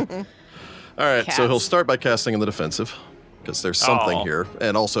 All right, so Cats. he'll start by casting in the defensive because there's something Oh. here,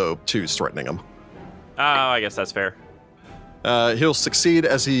 and also 2's threatening him. Oh, I guess that's fair. He'll succeed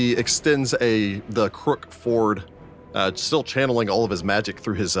as he extends the crook forward, still channeling all of his magic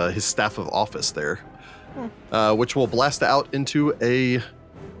through his staff of office there, which will blast out into a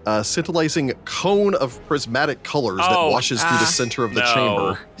scintillating cone of prismatic colors that Oh, washes through the center of the no.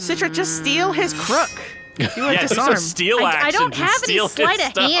 chamber. Citra, just steal his crook. Do a Yeah, do disarm. some steal action. I don't have any sleight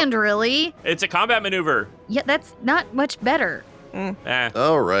of hand, really. It's a combat maneuver. Yeah, that's not much better.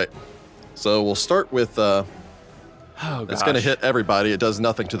 All right, so we'll start with. Oh, It's going to hit everybody. It does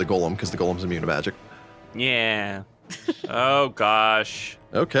nothing to the golem because the golem's immune to magic. Yeah. Oh, gosh.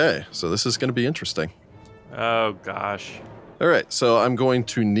 Okay, so this is going to be interesting. Oh, gosh. All right, so I'm going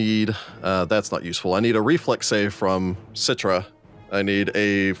to need, that's not useful. I need a reflex save from Citra. I need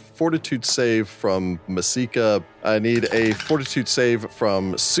a fortitude save from Masika. I need a fortitude save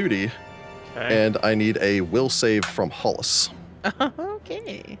from Sudi. Okay. And I need a will save from Hollis.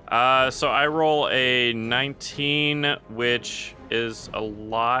 Okay. So I roll a 19, which is a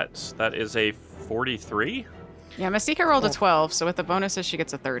lot. That is a 43. Yeah, Masika rolled a 12, so with the bonuses, she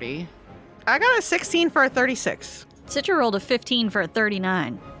gets a 30. I got a 16 for a 36. Citra rolled a 15 for a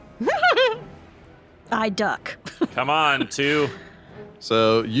 39. I duck. Come on, 2.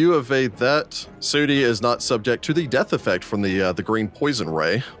 So you evade that. Sudi is not subject to the death effect from the green poison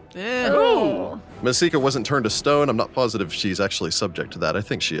ray. Oh. Masika wasn't turned to stone. I'm not positive she's actually subject to that. I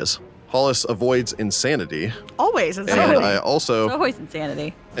think she is. Hollis avoids insanity. Always And insanity. I also It's always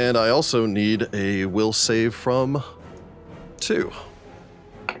insanity. need a will save from 2.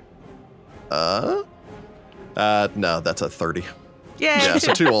 No, that's a 30. Yay. Yeah,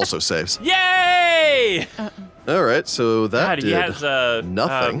 so 2 also saves. Yay! All right, so that God, he did has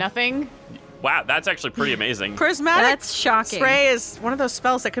nothing. Nothing? Wow, that's actually pretty amazing. Prismatic That's shocking. spray is one of those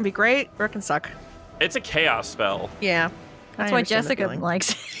spells that can be great or it can suck. It's a chaos spell. Yeah. That's I why understand the Jessica feeling.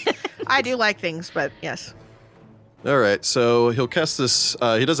 likes I do like things, but yes. All right, so he'll cast this.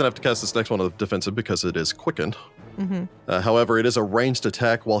 He doesn't have to cast this next one on the defensive because it is quickened. However, it is a ranged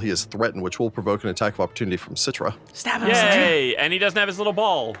attack while he is threatened, which will provoke an attack of opportunity from Citra. Stab him. Citra. Yay! And he doesn't have his little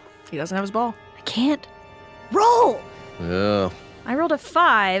ball. He doesn't have his ball. I can't roll. Yeah. I rolled a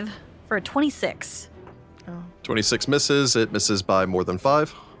 5 for a 26. 26 misses. It misses by more than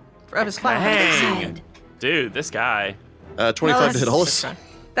 5. Of his fire. Dang. Dude, this guy. 25 to hit Hollis.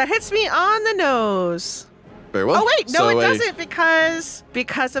 That hits me on the nose. Very well. Oh wait, no, So it doesn't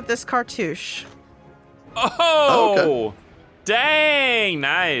because of this cartouche. Oh! Dang!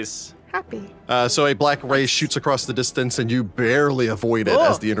 Nice. Happy. So a black ray shoots across the distance, and you barely avoid it Oh.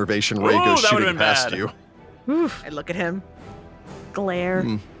 as the innervation ray Ooh, goes that would've shooting been past bad. you. I look at him. Glare.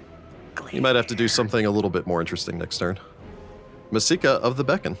 You might have to do something a little bit more interesting next turn. Masika of the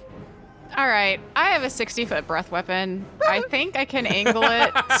Beacon. All right, I have a 60-foot breath weapon. I think I can angle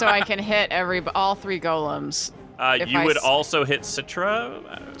it so I can hit all 3 golems. If You I would s- also hit Citra.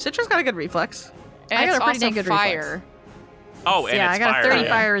 Citra's got a good reflex. And I got it's a pretty also dang good fire. Oh, and Yeah, it's I got fire. a 30 yeah.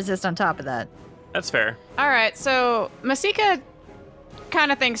 fire resist on top of that. That's fair. All right, so Masika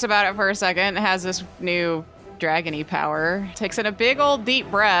kind of thinks about it for a second, has this new dragony power, takes in a big old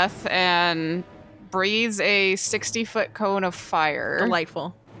deep breath, and breathes a 60-foot cone of fire.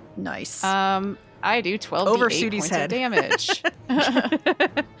 Delightful. Nice. I do 12 Over d8 Sudi's points head. of damage.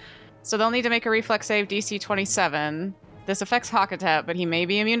 So they'll need to make a reflex save DC 27. This affects Hakatep, but he may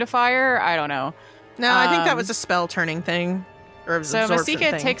be immune to fire. I don't know. No, I think that Um, was a spell turning thing. Or So absorption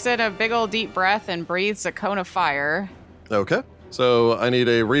Masika thing. takes in a big old deep breath and breathes a cone of fire. Okay. So I need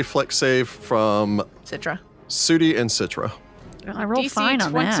a reflex save from Citra. Sudi and Citra. I rolled DC fine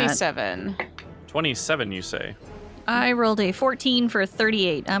on that. 27. 27, you say. I rolled a 14 for a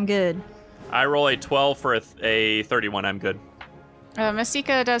 38. I'm good. I roll a 12 for a 31. I'm good.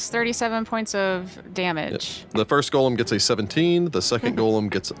 Masika does 37 points of damage. The first golem gets a 17. The second golem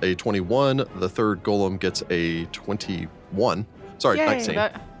gets a 21. The third golem gets a 21. Sorry, Yay. 19.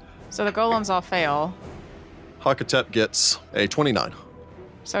 So the golems all fail. Hakatep gets a 29.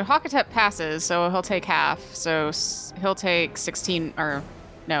 So Hakatep passes, so he'll take half. So he'll take 17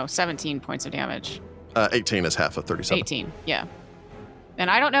 points of damage. 18 is half of 37. 18, yeah. And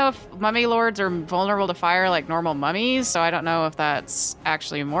I don't know if mummy lords are vulnerable to fire like normal mummies, so I don't know if that's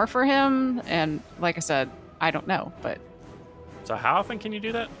actually more for him. And like I said, I don't know, but So how often can you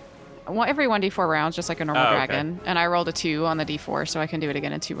do that? every 1d4 rounds, just like a normal Oh, okay. dragon. And I rolled a 2 on the d4, so I can do it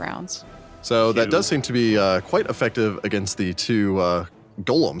again in 2 rounds. So that does seem to be quite effective against the two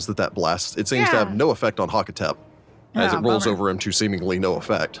golems that blasts. It seems to have no effect on Hakatep, as it rolls over him to seemingly no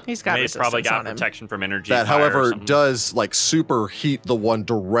effect. He's got He's probably got on him. protection from energy. That, fire or however, something. does like superheat the one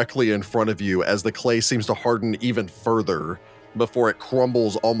directly in front of you as the clay seems to harden even further before it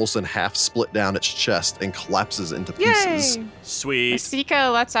crumbles almost in half, split down its chest, and collapses into pieces. Yay! Sweet. Masika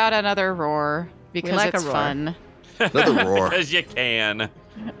lets out another roar because like a it's roar. fun. Another roar. Because you can.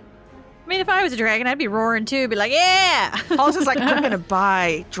 I mean, if I was a dragon, I'd be roaring too. Be like, yeah! Paul's is like, I'm going to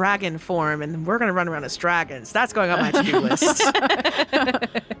buy dragon form and we're going to run around as dragons. That's going on my to-do list.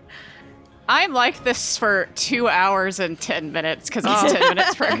 I'm like this for 2 hours and 10 minutes because it's 10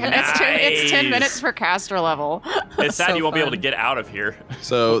 minutes per it's 10 minutes per caster level. It's sad So you won't be able to fun. get out of here.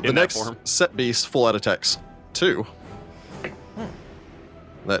 So In the that next form. set beast full out attacks 2.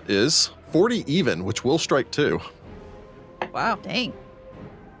 That is 40 even, which will strike 2. Wow. Dang.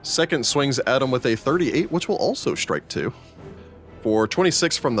 Second swings at him with a 38, which will also strike 2. For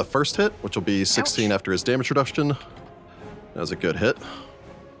 26 from the first hit, which will be 16 after his damage reduction. That was a good hit.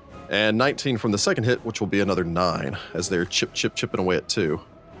 And 19 from the second hit, which will be another 9, as they're chipping away at 2.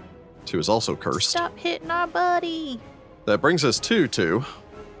 2 is also cursed. Stop hitting our buddy. That brings us to 2.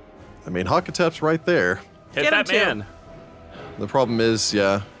 I mean, Hakatep's right there. Hit Get him that too. man. The problem is,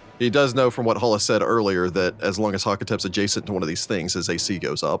 yeah, he does know from what Hollis said earlier that as long as Hakatep's adjacent to one of these things, his AC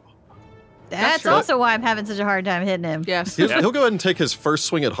goes up. That's true. also why I'm having such a hard time hitting him. Yes. He'll go ahead and take his first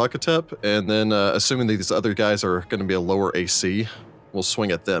swing at Hakatep, and then assuming these other guys are going to be a lower AC, we'll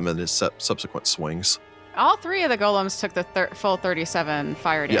swing at them in his subsequent swings. All 3 of the golems took the full 37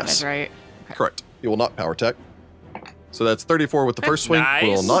 fire damage, Yes. right? Correct. He will not power tech. So that's 34 with the first swing. Nice.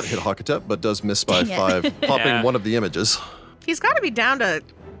 Will not hit Hakatep, but does miss by Dang it. 5, popping Yeah. one of the images. He's got to be down to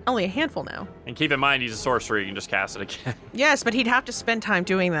only a handful now. And keep in mind, he's a sorcerer. You can just cast it again. Yes, but he'd have to spend time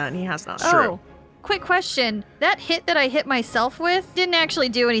doing that, and he has not. True. Oh, quick question. That hit that I hit myself with didn't actually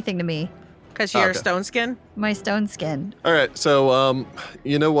do anything to me. Because you're Okay. stone skin? My stone skin. All right, so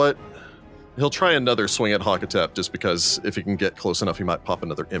you know what? He'll try another swing at Hakatep just because if he can get close enough, he might pop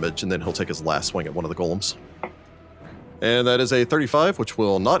another image, and then he'll take his last swing at one of the golems. And that is a 35, which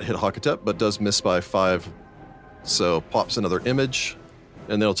will not hit Hakatep, but does miss by 5. So pops another image,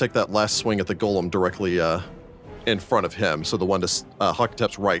 and then he'll take that last swing at the golem directly in front of him. So the one to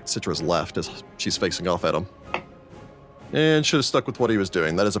Hakatep's right, Citra's left, as she's facing off at him. And should have stuck with what he was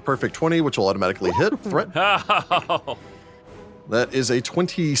doing. That is a perfect 20, which will automatically hit. Threat. Oh, That is a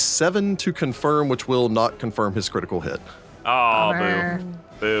 27 to confirm, which will not confirm his critical hit. oh Bummer.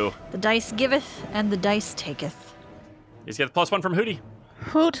 boo. Boo. The dice giveth and the dice taketh. He's got the +1 from Hootie.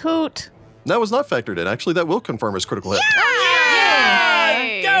 Hoot hoot. That was not factored in. Actually, that will confirm his critical hit.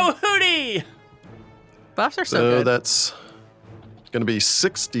 Yay! Go Hootie! Buffs are so So good. that's going to be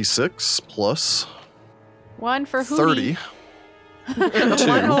 66 plus 1 for Hootie. 30. One 2.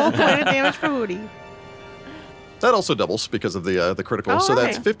 whole point of damage for Hootie. That also doubles because of the critical. Oh, so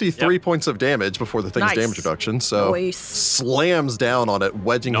that's okay. 53 points of damage before the thing's Nice. damage reduction. So Nice. slams down on it,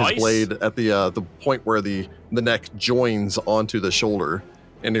 wedging Nice. his blade at the point where the neck joins onto the shoulder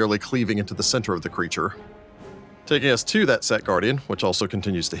and nearly cleaving into the center of the creature. Taking us to that Set Guardian, which also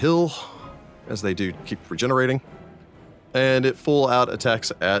continues to heal, as they do keep regenerating. And it full out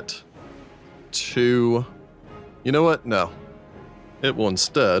attacks at 2. You know what? No. It will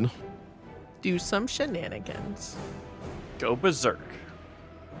instead. Do some shenanigans. Go berserk.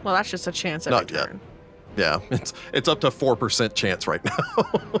 Well, that's just a chance every Not yet. turn. Yeah, it's up to 4% chance right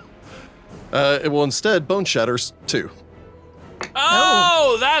now. It will instead Bone Shatters 2.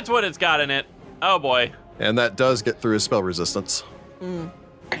 Oh, that's what it's got in it. Oh boy. And that does get through his spell resistance.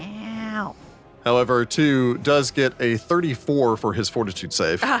 Ow. However, 2 does get a 34 for his fortitude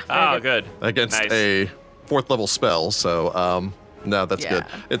save Oh, good. against Nice. a 4th level spell. So, no, that's good.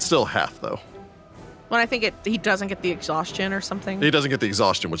 Yeah. It's still half, though. Well, I think he doesn't get the exhaustion or something. He doesn't get the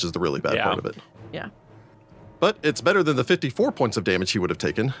exhaustion, which is the really bad Yeah. part of it. Yeah. But it's better than the 54 points of damage he would have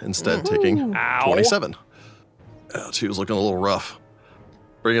taken, instead taking Ow. 27. Ouch, he was looking a little rough.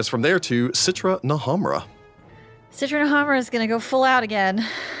 Bring us from there to Citra Nahamra. Citron Hammer is gonna go full out again.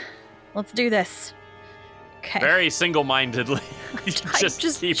 Let's do this. Okay. Very single-mindedly. just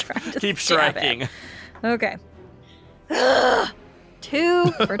keep trying to keep stab striking. Okay.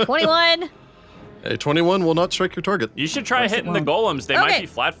 2 for 21. A 21 will not strike your target. You should try Course it hitting the won't. golems. They might Okay. be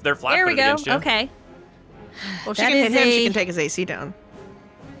flat. They're There flat-footed we go. against you. Okay. Well, if she That can hit is him, she a- can take his AC down.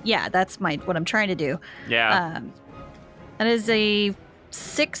 Yeah, that's what I'm trying to do. Yeah. That is a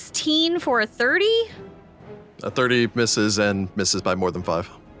 16 for a 30. A 30 misses and misses by more than 5.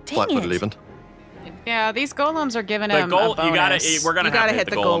 Dang Flat-footed it. even. Yeah, these golems are giving the him goal. a bonus. You gotta. We're gonna You have gotta to hit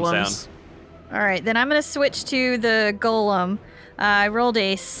the the golems golems. down. All right, then I'm going to switch to the golem. I rolled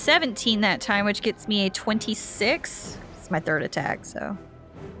a 17 that time, which gets me a 26. It's my third attack, so.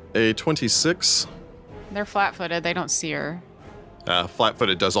 A 26. They're flat-footed. They don't see her.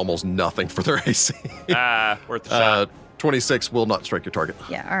 Flat-footed does almost nothing for their AC. Worth a shot. 26 will not strike your target.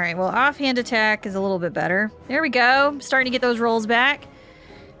 Yeah, all right. Well, offhand attack is a little bit better. There we go. Starting to get those rolls back.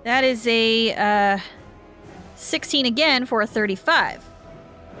 That is a 16 again for a 35.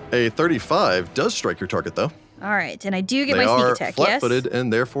 A 35 does strike your target, though. All right, and I do get They my sneak are attack, flat-footed, yes?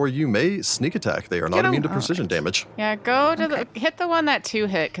 and therefore you may sneak attack. They are not Get 'em. immune to All precision right. damage. Yeah, go to Okay. hit the one that 2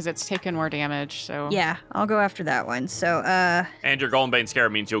 hit because it's taken more damage. So Yeah, I'll go after that one. So, And your Golden Bane Scare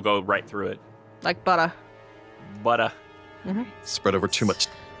means you'll go right through it. Like butter. But Spread over too much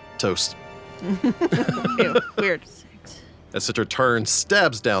toast. Ew, weird. 6. As Citra turns,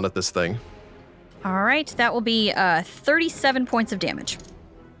 stabs down at this thing. All right, that will be 37 points of damage.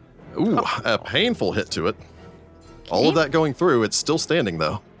 Ooh, a painful hit to it. All of Okay. that going through, it's still standing,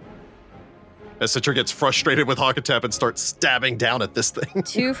 though. As Citra gets frustrated with Hakatep and starts stabbing down at this thing.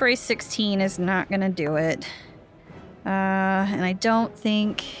 2 for a 16 is not going to do it. And I don't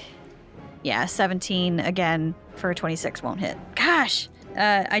think... Yeah, 17 again for a 26 won't hit. Gosh!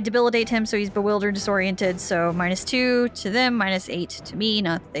 I debilitate him, so he's bewildered, disoriented, so -2 to them, -8 to me.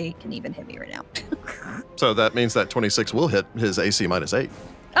 Not that they can even hit me right now. So that means that 26 will hit his AC -8.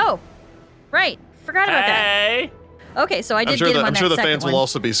 Oh, right. Forgot about that. hey! Okay, so I did I'm sure, get him on I'm that sure the second fans one. will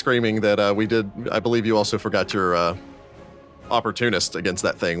also be screaming that we did. I believe you also forgot your opportunist against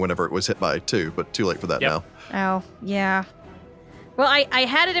that thing whenever it was hit by 2, but too late for that Yep. now. Oh, yeah. Well, I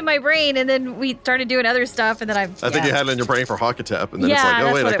had it in my brain, and then we started doing other stuff, and then I think you had it in your brain for Hakatep, and then it's Yeah, like, oh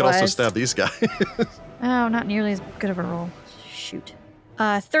that's wait, what I it can also was. stab these guys. Oh, not nearly as good of a roll. Shoot.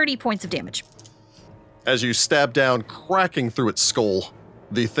 30 points of damage. As you stab down, cracking through its skull,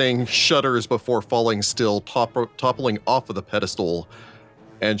 the thing shudders before falling still, toppling off of the pedestal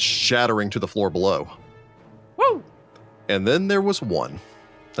and shattering to the floor below. Woo! And then there was one.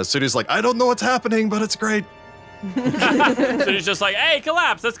 As Sudi's like, I don't know what's happening, but it's great. So he's just like, hey,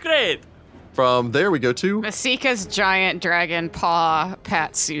 collapse, that's great. From there, we go to Masika's giant dragon paw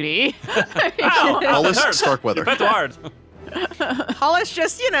pat Sudi. Ow! Hollis That hurts. Starkweather. You bet too hard. Hollis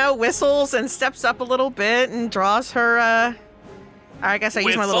just, whistles and steps up a little bit and draws her, I guess I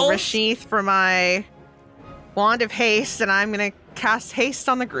use my little Whistles? wrist sheath for my Wand of Haste, and I'm going to cast Haste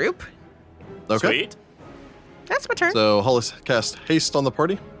on the group. Okay. Sweet. That's my turn. So Hollis cast haste on the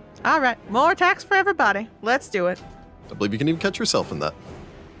party. All right, more attacks for everybody. Let's do it. I believe you can even catch yourself in that.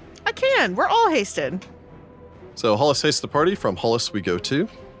 I can. We're all hasted. So Hollis hastes the party. From Hollis, we go to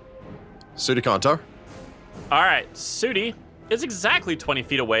Sudi Kantar. All right, Sudi is exactly 20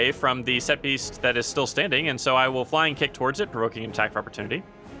 feet away from the set piece that is still standing, and so I will flying kick towards it, provoking an attack of opportunity.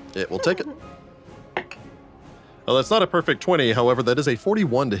 It will take it. Well, that's not a perfect 20. However, that is a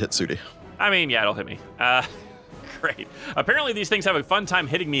 41 to hit Sudi. I mean, yeah, it'll hit me. Great. Apparently, these things have a fun time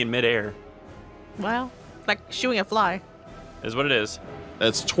hitting me in midair, Well, like shooing a fly. is what it is.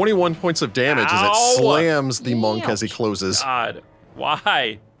 That's 21 points of damage as Ow! it slams the monk as he Ouch. closes. God,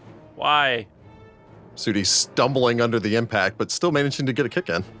 why? Why? Sudi stumbling under the impact, but still managing to get a kick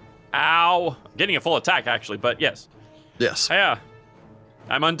in. Ow. Getting a full attack, actually, but yes. Yes. Yeah.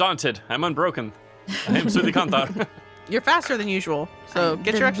 I'm undaunted. I'm unbroken. I am Sudi Kantar. You're faster than usual, so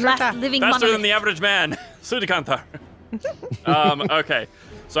get The your extra last attack. living Faster monolith. than the average man. Sudi Kantar. Okay.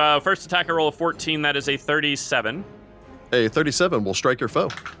 So first attack, I roll a 14. That is a 37. A 37 will strike your foe.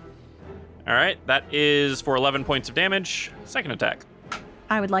 All right. That is for 11 points of damage. Second attack.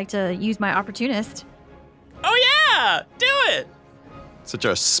 I would like to use my opportunist. Oh, yeah. Do it.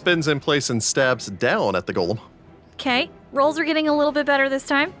 Citra spins in place and stabs down at the golem. Okay, rolls are getting a little bit better this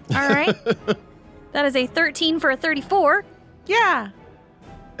time. All right. That is a 13 for a 34. Yeah.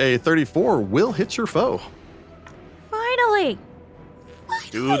 A 34 will hit your foe. Finally.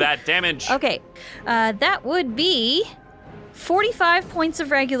 Do that damage. Okay, that would be 45 points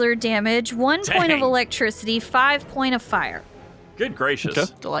of regular damage, 1 point of Dang. electricity, 5 point of fire. Good gracious.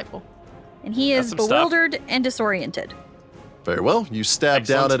 Okay. Delightful. And he That's is some stuff. bewildered and disoriented. Very well. You stab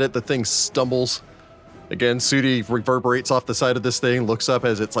Excellent. down at it. The thing stumbles. Again, Sudi reverberates off the side of this thing, looks up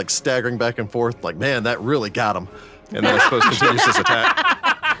as it's like staggering back and forth, like, man, that really got him. And then I suppose continues his attack.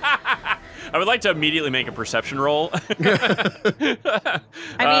 I would like to immediately make a perception roll. I mean,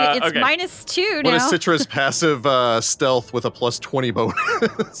 it's okay. -2 What is now. Citra's passive stealth with a plus 20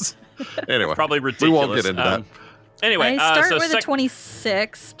 bonus? Anyway, Probably we ridiculous. won't get into that. Anyway, I start so with a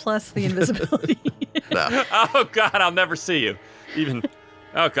 26 plus the invisibility. No. Oh God, I'll never see you. Even.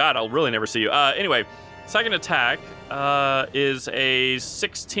 Oh God, I'll really never see you. Anyway, Second attack is a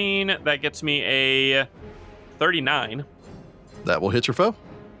 16. That gets me a 39. That will hit your foe.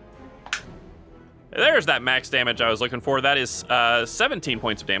 There's that max damage I was looking for. That is 17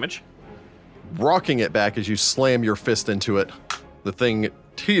 points of damage. Rocking it back as you slam your fist into it. The thing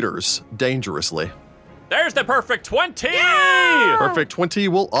teeters dangerously. There's the perfect 20! Perfect 20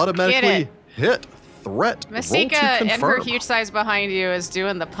 will automatically hit. Threat. Roll Masika to and her confirm. huge size behind you is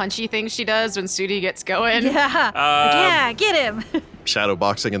doing the punchy thing she does when Sudi gets going. Yeah. Yeah, get him. Shadow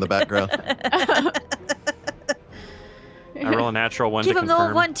boxing in the background. I roll a natural 1 Give to him the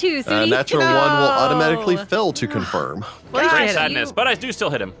confirm. old 1-2, Sudi. Natural 1 will automatically fail to confirm. Well, Great shit. sadness, but I do still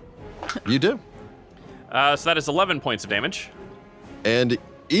hit him. You do. So that is 11 points of damage. And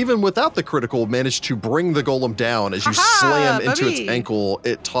even without the critical, managed to bring the golem down. As you Ha-ha, slam into its baby. ankle,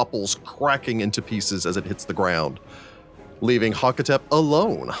 it topples, cracking into pieces as it hits the ground, leaving Hakatep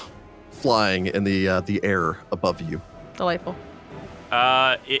alone, flying in the air above you. Delightful.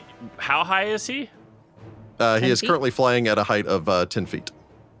 How high is he? He 10 is feet? currently flying at a height of 10 feet.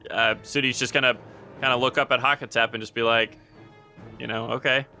 Sudi's just gonna kind of look up at Hakatep and just be like,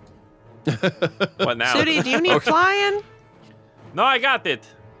 okay. What now? Sudi, do you need flying? No, I got it.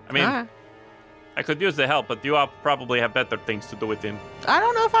 I mean, Ah, I could use the help, but you all probably have better things to do with him. I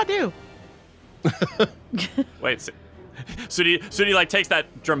don't know if I do. Wait, Sudi like takes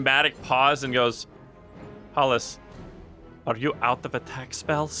that dramatic pause and goes, Hollis, are you out of attack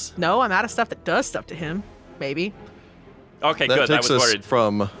spells? No, I'm out of stuff that does stuff to him. Maybe. Okay, That good. I takes was us worried.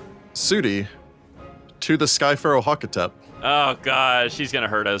 from Sudi to the Sky Pharaoh Hakatep. Oh gosh, he's gonna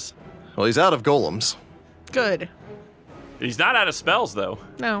hurt us. Well, he's out of golems. Good. He's not out of spells though.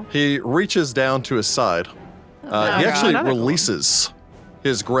 No. He reaches down to his side. He God. actually Another golem. releases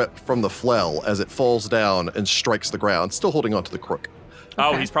his grip from the flail as it falls down and strikes the ground, still holding onto the crook. Oh,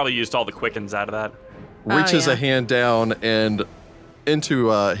 Okay. he's probably used all the quickens out of that. Reaches yeah. a hand down and into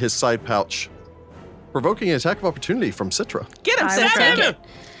his side pouch, provoking an attack of opportunity from Citra. Get him, I will Citra. take it.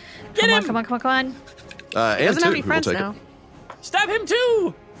 Get him! Come on. And He doesn't have Toot, any who will friends take now. it. Stab him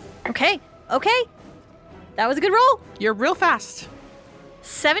too! Okay. That was a good roll. You're real fast.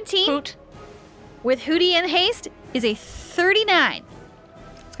 17 Hoot. with Hootie and Haste is a 39.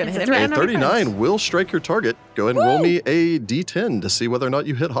 It's gonna It's hit a him. A and any 39 friends. will strike your target. Go ahead and roll me a d10 to see whether or not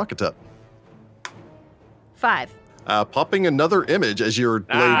you hit Hakatep. 5. Popping another image as your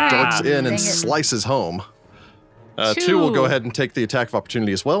blade darts in dang and it. slices home. 2 will go ahead and take the attack of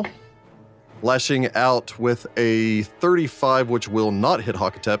opportunity as well. Lashing out with a 35, which will not hit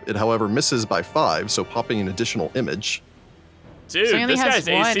Hakatep. It, however, misses by 5, so popping an additional image. Dude, So he only this has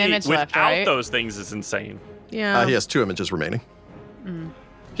guy's one AC image without left, right? those things is insane. Yeah. He has 2 images remaining.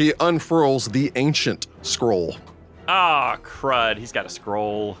 He unfurls the ancient scroll. Ah, crud. He's got a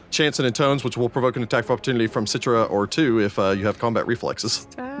scroll. Chance and Tones, which will provoke an attack of opportunity from Citra or 2 if you have combat reflexes.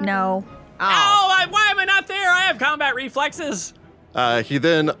 No. Oh. Why am I not there? I have combat reflexes. He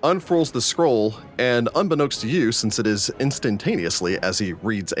then unfurls the scroll, and unbeknownst to you, since it is instantaneously as he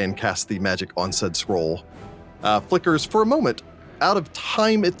reads and casts the magic on said scroll, flickers for a moment out of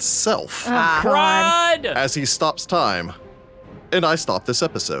time itself Ah. Crud! as he stops time. And I stop this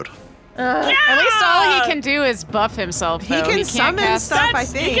episode. At least all he can do is buff himself. He though. can can't summon cast- stuff, I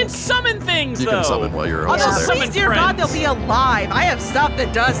He can think. summon things, You though. can summon while you're Although, also there. please, dear God, they'll be alive. I have stuff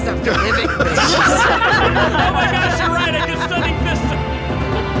that does stuff to living things. Oh my gosh, you're right. I can stunning fist.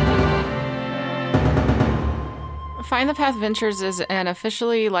 Find the Path Ventures is an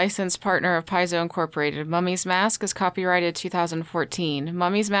officially licensed partner of Paizo Incorporated. Mummy's Mask is copyrighted 2014.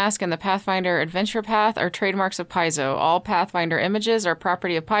 Mummy's Mask and the Pathfinder Adventure Path are trademarks of Paizo. All Pathfinder images are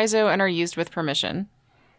property of Paizo and are used with permission.